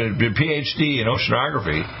medicine, I did a PhD in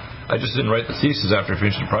oceanography. I just didn't write the thesis after I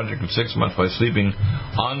finished the project in 6 months by sleeping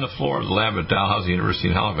on the floor of the lab at Dalhousie University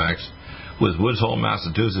in Halifax with Woods Hole,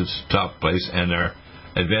 Massachusetts, top place, and their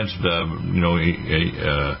advanced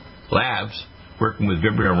labs working with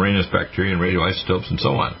Vibrio marinus bacteria and radioisotopes and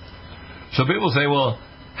so on. So people say, well,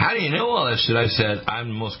 how do you know all this shit? I said, I'm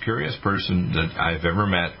the most curious person that I've ever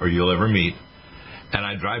met or you'll ever meet, and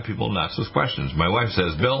I drive people nuts with questions. My wife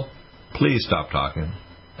says, Bill, please stop talking.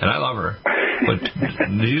 And I love her. But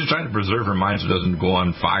she's trying to preserve her mind so it doesn't go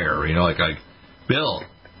on fire. Like Bill,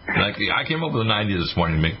 I came up with an idea this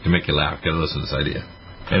morning to make you laugh. Got to listen to this idea.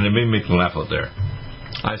 And it made me laugh out there.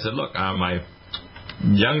 I said, look, my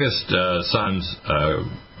youngest son's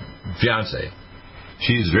fiance,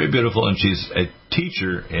 she's very beautiful, and she's a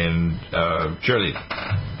teacher in cheerleading.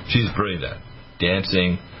 She's brilliant at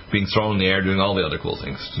dancing, being thrown in the air, doing all the other cool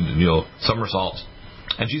things, somersaults.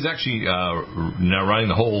 And she's actually now running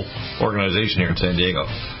the whole organization here in San Diego.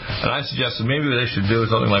 And I suggested maybe they should do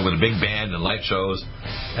something like with a big band and light shows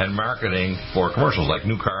and marketing for commercials like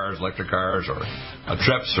new cars, electric cars, or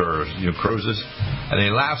trips or cruises. And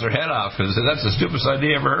they laughed their head off because they said, that's the stupidest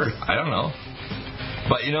idea I ever heard. I don't know.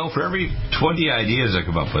 But, for every 20 ideas I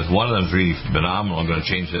come up with, one of them is really phenomenal and going to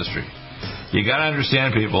change history. You got to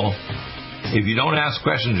understand, people, if you don't ask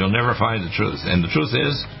questions, you'll never find the truth. And the truth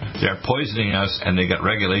is, they're poisoning us, and they got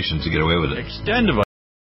regulations to get away with it.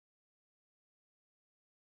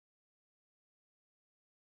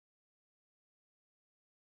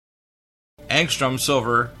 Angstrom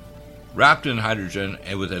silver wrapped in hydrogen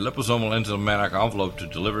and with a liposomal enzymatic envelope to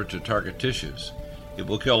deliver to target tissues. It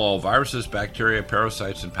will kill all viruses, bacteria,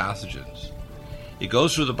 parasites, and pathogens. It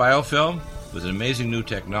goes through the biofilm with an amazing new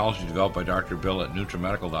technology developed by Dr. Bill at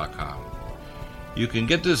NUTRIMEDICAL.com. You can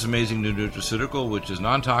get this amazing new nutraceutical, which is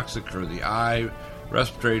non-toxic for the eye,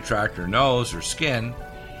 respiratory tract, or nose, or skin,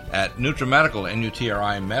 at NutriMedical,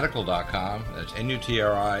 NUTRIMEDICAL.com. That's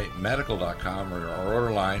NUTRIMEDICAL.com, or our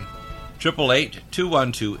order line,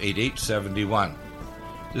 888-212-8871.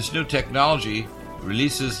 This new technology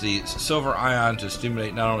releases the silver ion to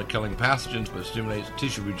stimulate not only killing pathogens, but stimulates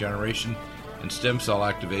tissue regeneration and stem cell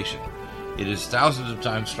activation. It is thousands of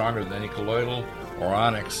times stronger than any colloidal or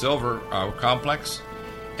onyx silver complex,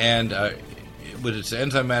 and with its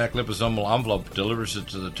enzymatic liposomal envelope delivers it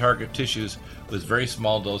to the target tissues with very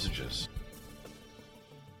small dosages.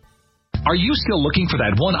 Are you still looking for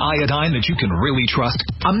that one iodine that you can really trust?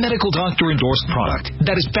 A medical doctor endorsed product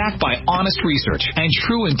that is backed by honest research and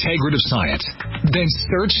true integrative science? Then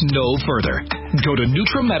search no further. Go to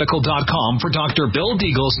NutriMedical.com for Dr. Bill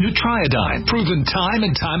Deagle's Nutriodine, proven time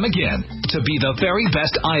and time again to be the very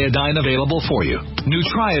best iodine available for you.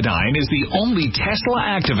 Nutriodine is the only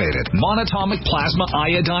Tesla-activated monatomic plasma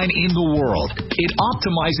iodine in the world. It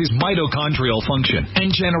optimizes mitochondrial function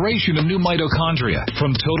and generation of new mitochondria,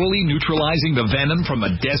 from totally neutralizing the venom from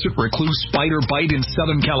a desert recluse spider bite in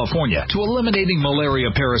Southern California to eliminating malaria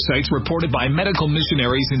parasites reported by medical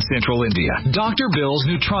missionaries in Central India. Dr. Bill's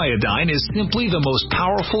Nutriodine is simply the most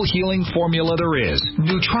powerful healing formula there is.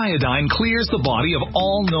 Nutriodine clears the body of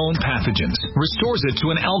all known pathogens, restores it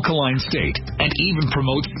to an alkaline state, and even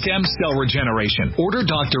promotes stem cell regeneration. Order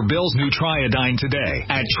Dr. Bill's Nutriodine today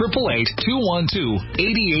at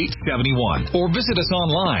 888-212-8871 or visit us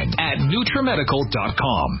online at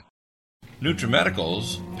NutriMedical.com.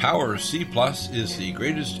 NutriMedical's Power C Plus is the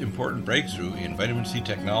greatest important breakthrough in vitamin C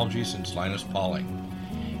technology since Linus Pauling.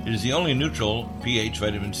 It is the only neutral pH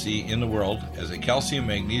vitamin C in the world as a calcium,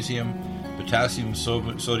 magnesium, potassium,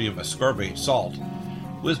 sodium ascorbate salt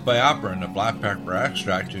with BioPerine, a black pepper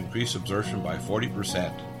extract, to increase absorption by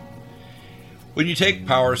 40%. When you take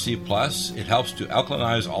Power C Plus, it helps to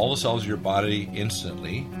alkalinize all the cells of your body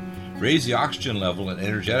instantly, raise the oxygen level and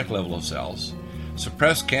energetic level of cells,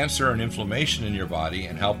 suppress cancer and inflammation in your body,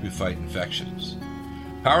 and help you fight infections.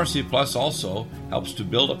 Power C Plus also helps to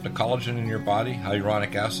build up the collagen in your body,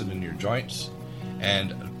 hyaluronic acid in your joints,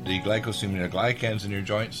 and the glycosaminoglycans in your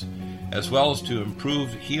joints, as well as to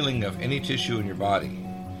improve healing of any tissue in your body.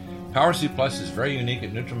 Power C Plus is very unique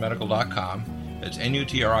at NutriMedical.com. It's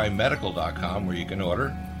NUTRIMEDICAL.com where you can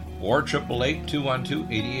order, or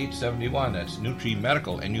 888-212-8871. That's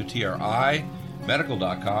NutriMedical, NUTRI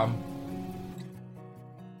medical.com.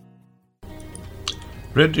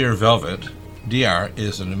 Red Deer Velvet DR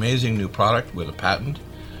is an amazing new product with a patent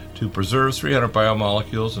to preserve 300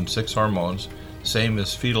 biomolecules and 6 hormones, same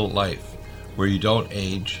as fetal life, where you don't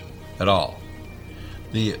age at all.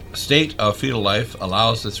 The state of fetal life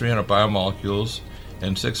allows the 300 biomolecules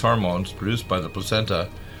and 6 hormones produced by the placenta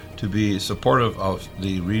to be supportive of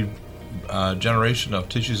the regeneration of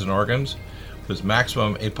tissues and organs, with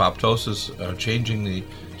maximum apoptosis, changing the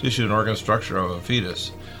tissue and organ structure of a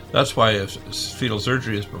fetus. That's why if fetal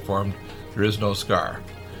surgery is performed, there is no scar.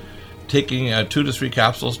 Taking 2 to 3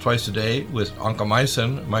 capsules twice a day with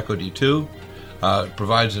oncomycin, myco-D2,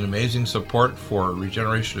 provides an amazing support for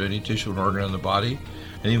regeneration of any tissue and organ in the body,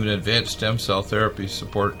 and even advanced stem cell therapy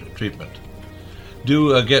support treatment.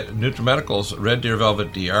 Do get NutriMedical's Red Deer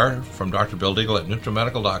Velvet DR from Dr. Bill Deagle at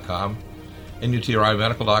NutriMedical.com,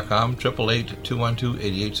 NUTRIMEDICAL.com,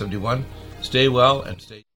 888-212-8871. Stay well and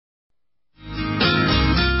stay...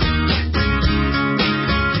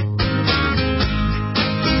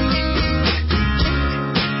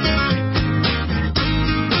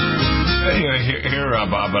 Here,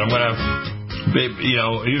 Bob, but I'm going to,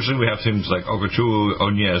 usually we have things like Okachukwu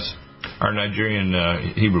Onyes, our Nigerian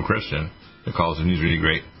Hebrew Christian, that calls, and he's really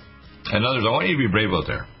great. And others, I want you to be brave out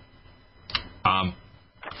there. Man,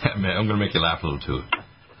 I'm going to make you laugh a little too.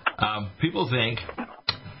 People think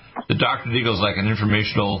that Dr. Deagle's like an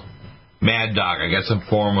informational mad dog. I got some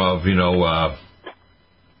form of,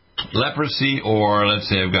 leprosy, or let's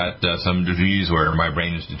say I've got some disease where my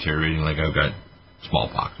brain is deteriorating, like I've got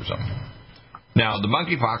smallpox or something. Now, the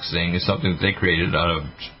monkeypox thing is something that they created out of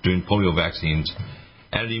doing polio vaccines,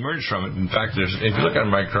 and it emerged from it. In fact, if you look at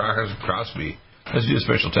microscopy, let's do a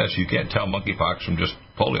special test, you can't tell monkeypox from just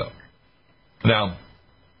polio. Now,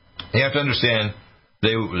 you have to understand,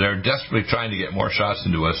 they're desperately trying to get more shots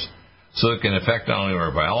into us so it can affect not only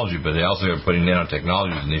our biology, but they also are putting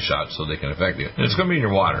nanotechnologies in these shots so they can affect it. And it's going to be in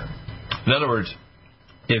your water. In other words,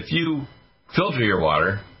 if you filter your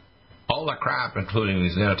water, all the crap, including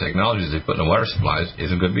these nanotechnologies they put in the water supplies,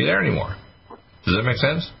 isn't going to be there anymore. Does that make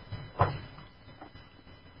sense?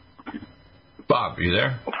 Bob, are you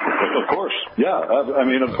there? Of course. Yeah.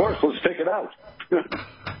 Of course. Let's take it out.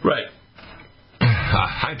 Right.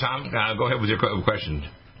 Hi, Tom. Go ahead with your question.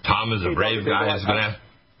 Tom is a brave guy. He's going to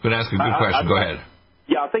ask a good question. Go ahead.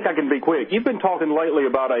 Yeah, I think I can be quick. You've been talking lately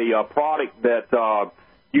about a product that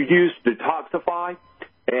you use to detoxify.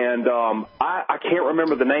 And I can't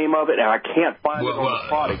remember the name of it, and I can't find it on the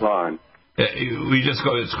product line.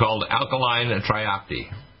 It's called alkaline triopti.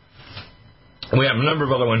 We have a number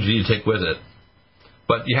of other ones you need to take with it.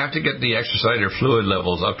 But you have to get the extracellular fluid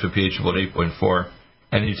levels up to a pH of about 8.4,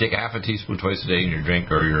 and you take half a teaspoon twice a day in your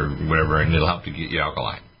drink or your whatever, and it'll help to get you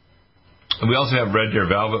alkaline. And we also have Red Deer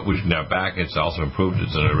Velvet, which is now back. It's also improved.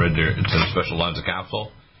 It's in a special Lonza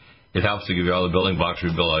capsule. It helps to give you all the building blocks to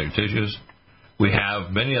rebuild all your tissues. We have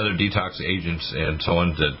many other detox agents and so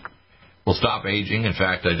on that will stop aging. In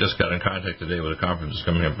fact, I just got in contact today with a conference that's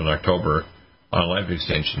coming up in October on life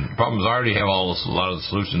extension. The problem is I already have a lot of the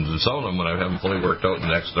solutions, and some of them, when I have them fully worked out in the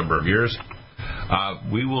next number of years,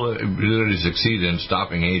 we will really succeed in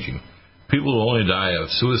stopping aging. People will only die of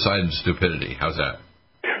suicide and stupidity. How's that?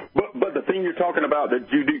 But the thing you're talking about that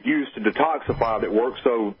you use to detoxify that works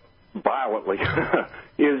so violently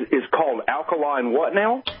is called alkaline what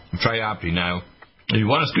now? Triopti. Now, if you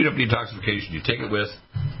want to speed up detoxification, you take it with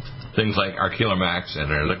things like Archila Max and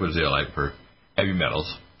our liquid zeolite for heavy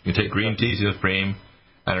metals. You take green tea, Zeoprene,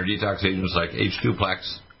 and our detox agents like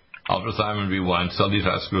H2-Plex, ultrathymine B1, cell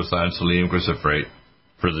detox glutathione, selenium cruciferate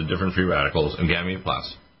for the different free radicals, and gamma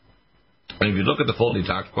plus. And if you look at the full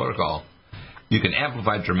detox protocol, you can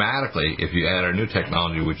amplify dramatically if you add our new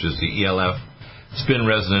technology, which is the ELF spin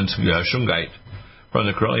resonance shungite from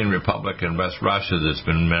the Karelian Republic in West Russia that's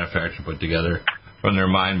been manufactured and put together from their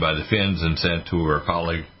mine by the Finns and sent to our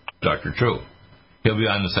colleague, Dr. True. He'll be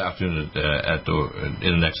on this afternoon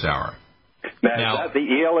in the next hour. Now, is that the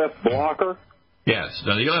ELF blocker? Yes.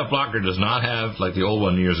 Now, the ELF blocker does not have, like the old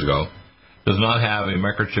one years ago, does not have a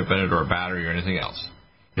microchip in it or a battery or anything else.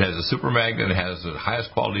 It has a super magnet and it has the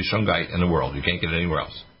highest quality shungite in the world. You can't get it anywhere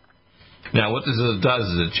else. Now, what this does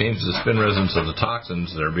is it changes the spin resonance of the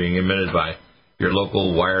toxins that are being emitted by your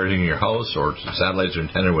local wires in your house or satellites or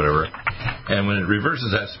antenna or whatever. And when it reverses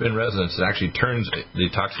that spin resonance, it actually turns the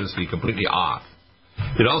toxicity completely off.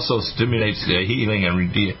 It also stimulates the healing and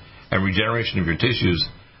regeneration of your tissues.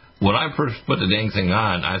 When I first put the dang thing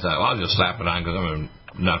on, I thought, well, I'll just slap it on because I'm a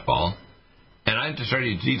nutball. And I just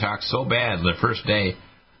started to detox so bad the first day,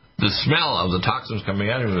 the smell of the toxins coming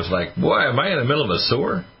out of me was like, boy, am I in the middle of a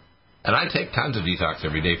sewer? And I take tons of detox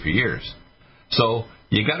every day for years. So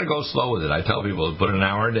you got to go slow with it. I tell people, put an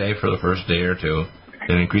hour a day for the first day or two,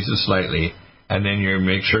 then increase it slightly, and then you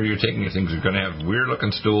make sure you're taking your things. You're going to have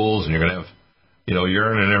weird-looking stools, and you're going to have,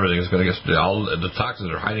 urine and everything. It's going to get all the toxins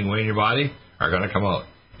that are hiding away in your body are going to come out.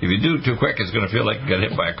 If you do too quick, it's going to feel like you got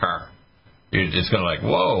hit by a car. It's going to like,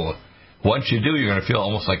 whoa. Once you do, you're going to feel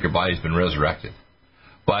almost like your body's been resurrected.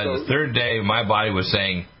 By the third day, my body was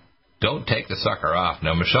saying, don't take the sucker off.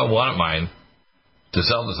 Now, Michelle wanted mine to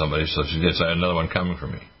sell to somebody, so she gets another one coming for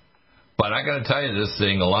me. But I got to tell you, this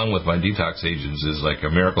thing, along with my detox agents, is like a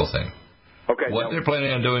miracle thing. Okay. What they're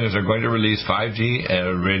planning on doing is they're going to release 5G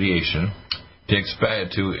radiation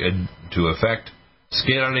to affect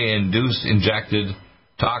scalarly induced injected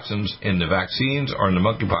toxins in the vaccines or in the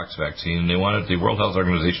monkeypox vaccine. They wanted the World Health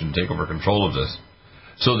Organization to take over control of this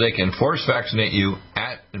so they can force vaccinate you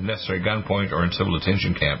at, if necessary, gunpoint or in civil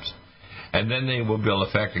detention camps. And then they will be able to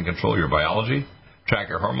affect and control your biology, track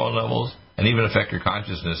your hormone levels, and even affect your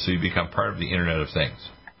consciousness so you become part of the Internet of Things.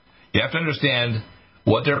 You have to understand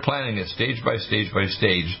what they're planning is stage by stage by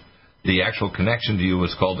stage. The actual connection to you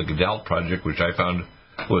was called the GLOBALIST project, which I found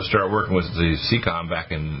was start working with the CCOM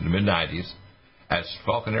back in the mid-'90s at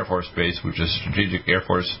Falcon Air Force Base, which is Strategic Air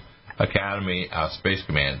Force Academy Space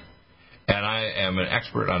Command. And I am an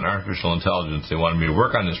expert on artificial intelligence. They wanted me to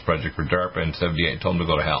work on this project for DARPA in 78. I told them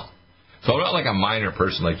to go to hell. So I'm not like a minor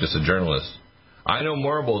person, like just a journalist. I know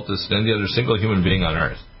more about this than the other single human being on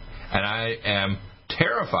Earth. And I am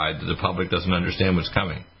terrified that the public doesn't understand what's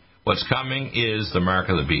coming. What's coming is the mark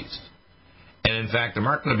of the beast. And in fact, the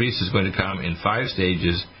mark of the beast is going to come in 5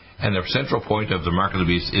 stages, and the central point of the mark of the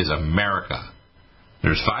beast is America.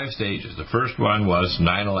 There's 5 stages. The first one was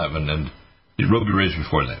 9/11 and the Ruby Ridge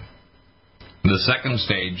before that. The second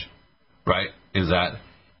stage, right, is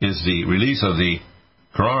the release of the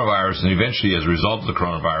coronavirus, and eventually, as a result of the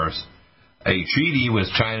coronavirus, a treaty with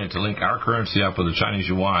China to link our currency up with the Chinese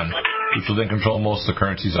yuan, which will then control most of the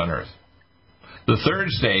currencies on Earth. The third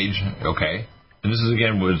stage, okay, and this is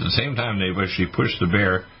again at the same time they've actually pushed the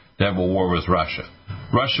bear to have a war with Russia.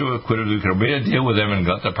 Russia could have made a deal with them and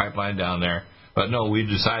got the pipeline down there, but no, we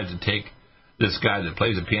decided to take this guy that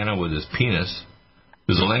plays the piano with his penis,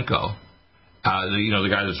 Zelenko, the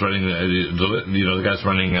guy that's running, the guy that's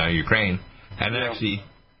running Ukraine, and actually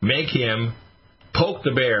make him poke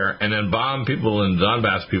the bear and then bomb people and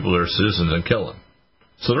Donbass people who are citizens and kill them.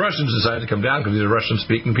 So the Russians decided to come down because these are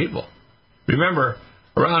Russian-speaking people. Remember,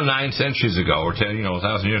 around 9 centuries ago, or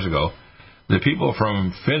 1,000 years ago, the people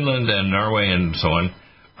from Finland and Norway and so on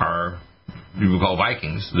are, you would call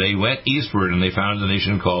Vikings. They went eastward and they founded a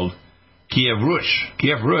nation called Kiev Rus.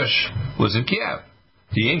 Kiev Rus was in Kiev.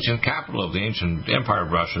 The ancient capital of the ancient empire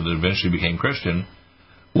of Russia that eventually became Christian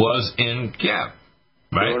was in Kiev.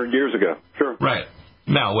 Right? 200 years ago, sure. Right.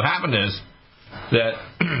 Now, what happened is that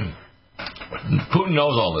Putin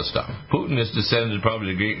knows all this stuff. Putin is descended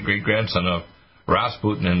probably the great-grandson of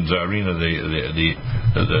Rasputin and Tsarina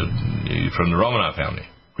from the Romanov family,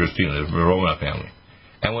 Christina, the Romanov family.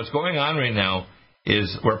 And what's going on right now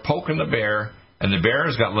is we're poking the bear, and the bear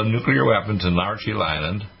has got nuclear weapons in Laurel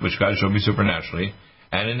Island, which God showed me supernaturally,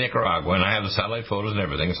 and in Nicaragua, and I have the satellite photos and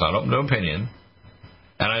everything. It's not open to opinion.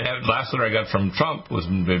 And I have last letter I got from Trump was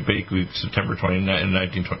September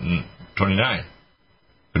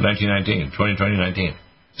 2019.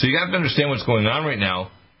 So you have to understand what's going on right now.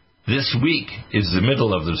 This week is the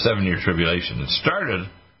middle of the 7-year tribulation. It started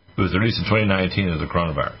with the recent 2019 of the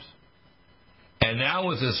coronavirus. And now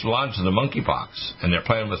with this launch of the monkeypox, and they're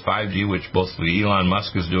playing with 5G, which both Elon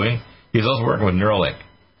Musk is doing, he's also working with Neuralink.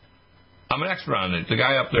 I'm an expert on it. The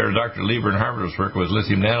guy up there, Dr. Lieber in Harvard, was working with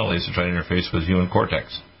lithium nanolaser to try to interface with human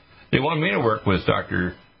cortex. They wanted me to work with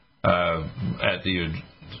Dr. at the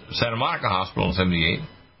Santa Monica Hospital in 78,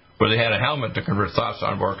 where they had a helmet to convert thoughts to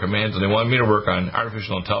onboard commands, and they wanted me to work on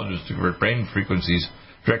artificial intelligence to convert brain frequencies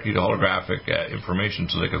directly to holographic information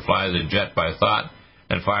so they could fly the jet by thought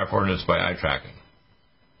and fire coordinates by eye tracking.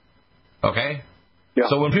 Okay? Yeah.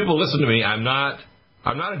 So when people listen to me, I'm not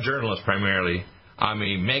a journalist primarily. I'm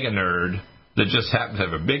a mega nerd that just happens to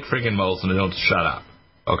have a big friggin' mouth and they don't shut up.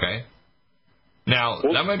 Okay? Now,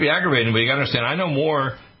 that might be aggravating, but you got to understand, I know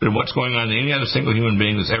more than what's going on than any other single human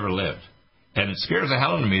being that's ever lived. And it scares the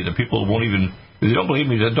hell out of me that people won't even, if they don't believe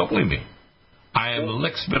me, they don't believe me. I am the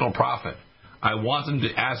lickspittle prophet. I want them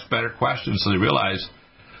to ask better questions so they realize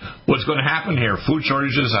what's going to happen here. Food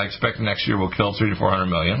shortages, I expect next year will kill 300 to 400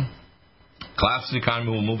 million. Collapse of the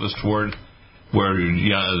economy will move us toward where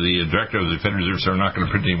the director of the Federal Reserve are not going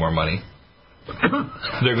to print any more money.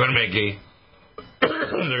 They're going to make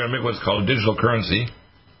what's called a digital currency.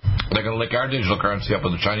 They're going to lick our digital currency up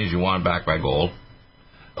with the Chinese yuan backed by gold.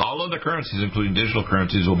 All other currencies, including digital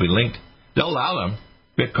currencies, will be linked. They'll allow them,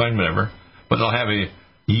 Bitcoin, whatever, but they'll have a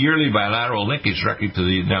yearly bilateral linkage directly to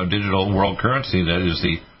the now digital world currency that is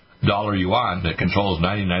the dollar yuan that controls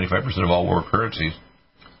 90-95% of all world currencies.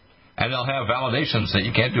 And they'll have validations that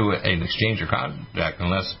you can't do an exchange or contract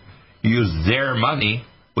unless you use their money,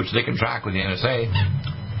 which they can track with the NSA,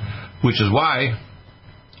 which is why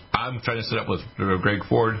I'm trying to set up with Greg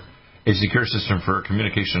Ford a secure system for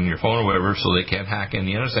communication on your phone or whatever so they can't hack in.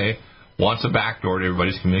 The NSA wants a backdoor to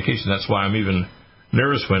everybody's communication. That's why I'm even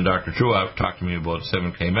nervous when Dr. Truoff talked to me about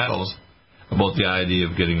 7K metals, about the idea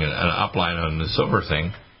of getting an upline on the silver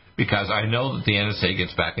thing, because I know that the NSA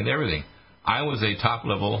gets back into everything. I was a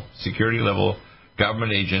top-level, security-level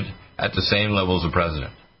government agent at the same level as the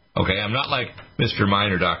president. Okay, I'm not like Mr.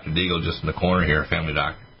 Mine or Dr. Deagle just in the corner here, family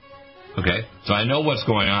doctor. Okay, so I know what's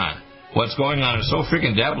going on. What's going on is so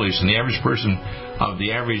freaking devilish, and the average person of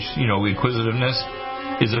the average, inquisitiveness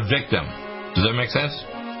is a victim. Does that make sense?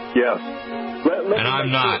 Yes. And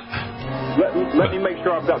I'm not. Let me make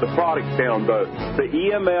sure I've got the products down. The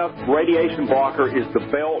EMF radiation blocker is the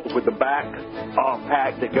belt with the back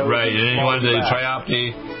pack that goes. Right, and then you want the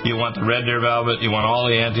TRIOPTI, you want the red deer velvet, you want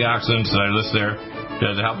all the antioxidants that I list there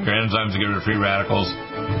to help your enzymes to get rid of free radicals.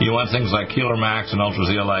 You want things like Keeler Max and Ultra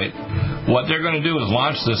Zeolite. What they're going to do is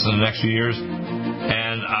launch this in the next few years,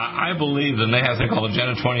 and I believe that they have a thing called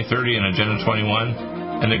Agenda 2030 and Agenda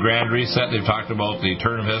 21, and the Grand Reset. They've talked about the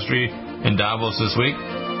turn of history in Davos this week.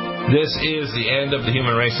 This is the end of the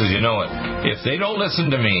human race as you know it. If they don't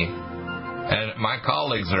listen to me, and my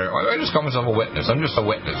colleagues I just call myself a witness. I'm just a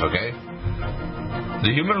witness, okay?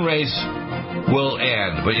 The human race will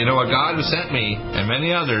end. But you know what? God has sent me, and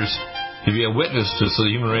many others, to be a witness to so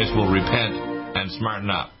the human race will repent and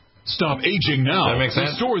smarten up. Stop aging now. Does that make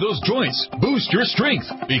sense? Restore those joints. Boost your strength.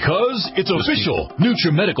 Because it's official.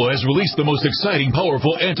 NutriMedical has released the most exciting,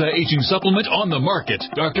 powerful anti-aging supplement on the market.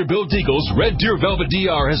 Dr. Bill Deagle's Red Deer Velvet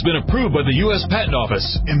DR has been approved by the U.S. Patent Office.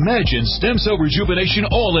 Imagine stem cell rejuvenation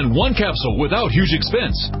all in one capsule without huge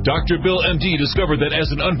expense. Dr. Bill MD discovered that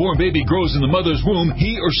as an unborn baby grows in the mother's womb,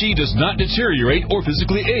 he or she does not deteriorate or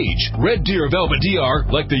physically age. Red Deer Velvet DR,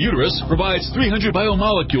 like the uterus, provides 300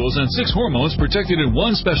 biomolecules and 6 hormones protected in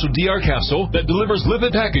one special DR capsule that delivers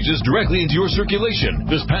lipid packages directly into your circulation.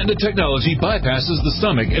 This patented technology bypasses the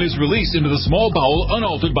stomach and is released into the small bowel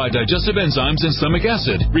unaltered by digestive enzymes and stomach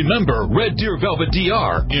acid. Remember, Red Deer Velvet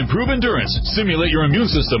DR. Improve endurance, stimulate your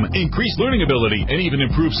immune system, increase learning ability, and even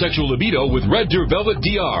improve sexual libido with Red Deer Velvet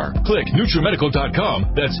DR. Click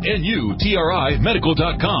NutriMedical.com, that's NUTRI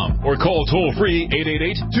Medical.com, or call toll-free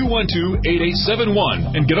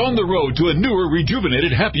 888-212-8871 and get on the road to a newer,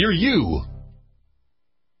 rejuvenated, happier you.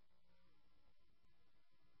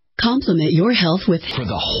 Complement your health with for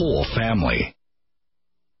the whole family.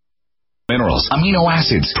 Minerals, amino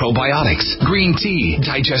acids, probiotics, green tea,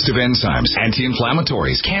 digestive enzymes,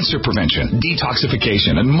 anti-inflammatories, cancer prevention,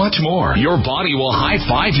 detoxification, and much more. Your body will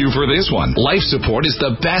high-five you for this one. Life Support is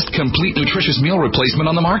the best complete nutritious meal replacement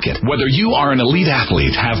on the market. Whether you are an elite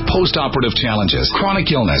athlete, have post-operative challenges, chronic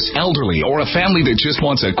illness, elderly, or a family that just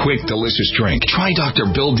wants a quick, delicious drink, try Dr.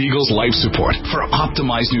 Bill Deagle's Life Support for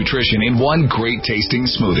optimized nutrition in one great-tasting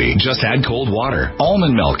smoothie. Just add cold water,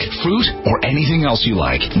 almond milk, fruit, or anything else you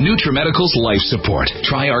like. NutriMedical's Life Support.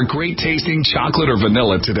 Try our great-tasting chocolate or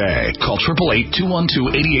vanilla today. Call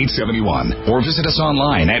 888-212-8871 or visit us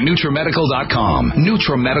online at NutriMedical.com.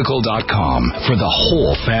 NutriMedical.com for the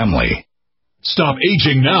whole family. Stop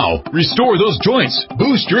aging now. Restore those joints.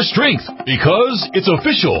 Boost your strength. Because it's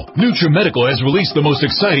official. NutriMedical has released the most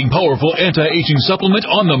exciting, powerful anti-aging supplement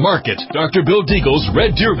on the market. Dr. Bill Deagle's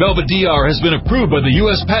Red Deer Velvet DR has been approved by the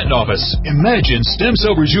U.S. Patent Office. Imagine stem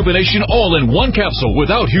cell rejuvenation all in one capsule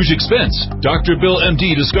without huge expense. Dr. Bill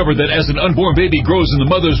MD discovered that as an unborn baby grows in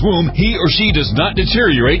the mother's womb, he or she does not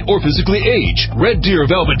deteriorate or physically age. Red Deer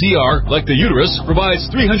Velvet DR, like the uterus, provides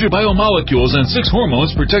 300 biomolecules and 6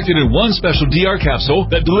 hormones protected in one special DR capsule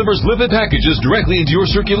that delivers lipid packages directly into your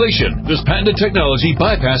circulation. This patented technology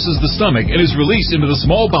bypasses the stomach and is released into the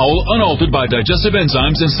small bowel unaltered by digestive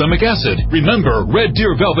enzymes and stomach acid. Remember Red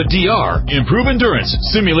Deer Velvet DR. Improve endurance,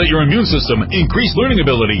 stimulate your immune system, increase learning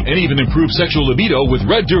ability, and even improve sexual libido with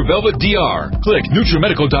Red Deer Velvet DR. Click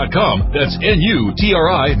NutriMedical.com. That's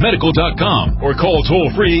NUTRIMEDICAL.com. Or call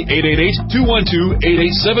toll-free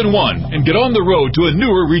 888-212-8871 and get on the road to a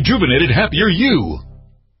newer, rejuvenated, happier you.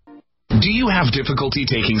 Do you have difficulty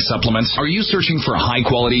taking supplements? Are you searching for a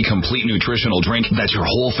high-quality, complete nutritional drink that your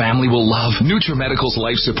whole family will love? NutriMedical's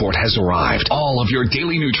Life Support has arrived. All of your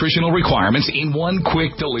daily nutritional requirements in one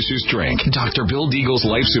quick, delicious drink. Dr. Bill Deagle's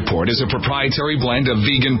Life Support is a proprietary blend of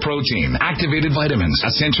vegan protein, activated vitamins,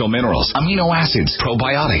 essential minerals, amino acids,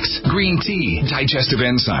 probiotics, green tea, digestive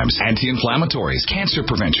enzymes, anti-inflammatories, cancer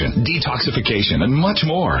prevention, detoxification, and much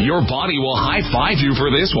more. Your body will high-five you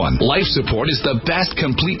for this one. Life Support is the best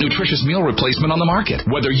complete nutritious meal replacement on the market.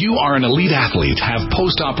 Whether you are an elite athlete, have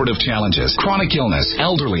post-operative challenges, chronic illness,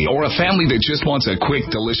 elderly, or a family that just wants a quick,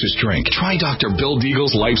 delicious drink, try Dr. Bill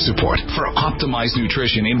Deagle's Life Support for optimized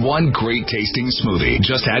nutrition in one great tasting smoothie.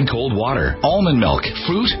 Just add cold water, almond milk,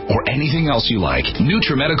 fruit, or anything else you like.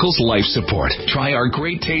 NutriMedical's Life Support. Try our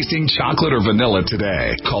great tasting chocolate or vanilla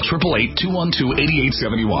today. Call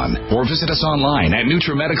 888-212-8871 or visit us online at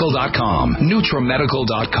NutriMedical.com.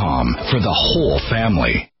 NutriMedical.com for the whole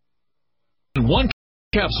family. One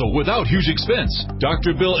capsule without huge expense.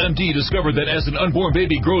 Dr. Bill MD discovered that as an unborn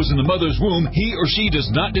baby grows in the mother's womb, he or she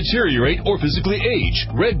does not deteriorate or physically age.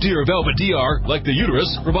 Red Deer Velvet DR, like the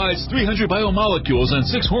uterus, provides 300 biomolecules and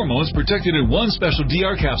 6 hormones protected in one special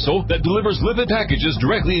DR capsule that delivers lipid packages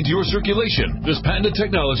directly into your circulation. This patented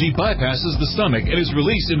technology bypasses the stomach and is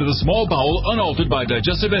released into the small bowel unaltered by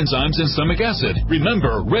digestive enzymes and stomach acid.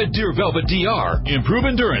 Remember Red Deer Velvet DR. Improve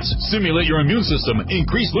endurance, stimulate your immune system,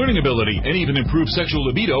 increase learning ability, and even improve sexual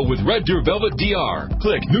libido with Red Deer Velvet DR.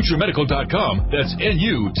 Click NutriMedical.com. That's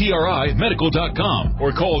NUTRIMEDICAL.com.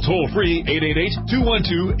 Or call toll-free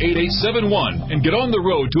 888-212-8871 and get on the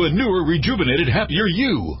road to a newer, rejuvenated, happier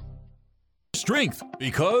you. Strength,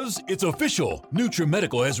 because it's official.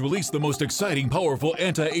 NutriMedical has released the most exciting, powerful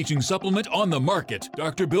anti-aging supplement on the market.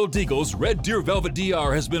 Dr. Bill Deagle's Red Deer Velvet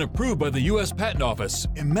DR has been approved by the U.S. Patent Office.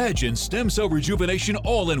 Imagine stem cell rejuvenation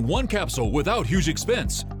all in one capsule without huge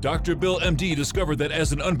expense. Dr. Bill MD discovered that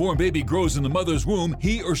as an unborn baby grows in the mother's womb,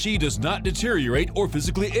 he or she does not deteriorate or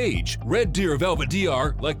physically age. Red Deer Velvet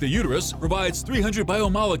DR, like the uterus, provides 300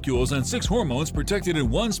 biomolecules and 6 hormones protected in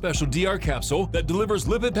one special DR capsule that delivers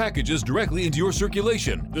lipid packages directly into your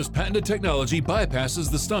circulation. This patented technology bypasses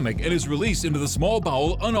the stomach and is released into the small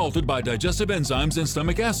bowel unaltered by digestive enzymes and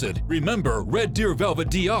stomach acid. Remember Red Deer Velvet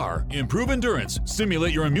DR. Improve endurance,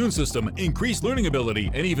 stimulate your immune system, increase learning ability,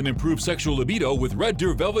 and even improve sexual libido with Red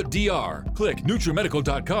Deer Velvet DR. Click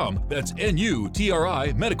NutriMedical.com. That's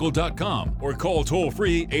NUTRIMEDICAL.com. Or call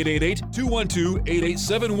toll-free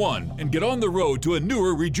 888-212-8871 and get on the road to a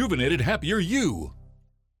newer, rejuvenated, happier you.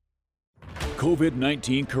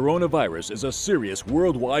 COVID-19 coronavirus is a serious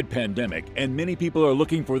worldwide pandemic, and many people are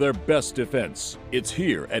looking for their best defense. It's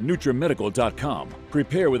here at NutriMedical.com.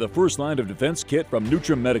 Prepare with a first line of defense kit from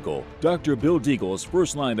NutriMedical. Dr. Bill Deagle's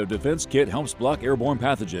first line of defense kit helps block airborne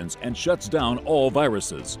pathogens and shuts down all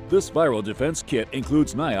viruses. This viral defense kit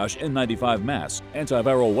includes NIOSH N95 mask,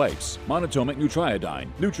 antiviral wipes, monatomic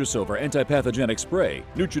nutriodine, Nutrisilver antipathogenic spray,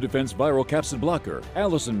 NutriDefense viral capsid blocker,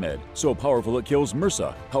 AllicinMed, so powerful it kills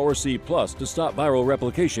MRSA, Power C Plus to stop viral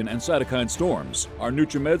replication and cytokine storms. Our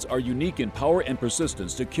NutriMeds are unique in power and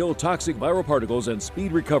persistence to kill toxic viral particles and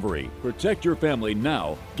speed recovery. Protect your family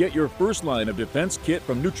now. Get your first line of defense kit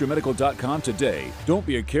from NutriMedical.com today. Don't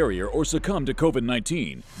be a carrier or succumb to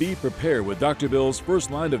COVID-19. Be prepared with Dr. Bill's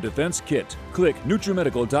first line of defense kit. Click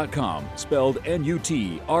NutriMedical.com, spelled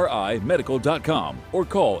NUTRIMEDICAL.com, or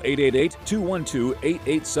call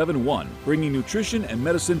 888-212-8871, bringing nutrition and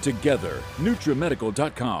medicine together.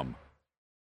 NutriMedical.com.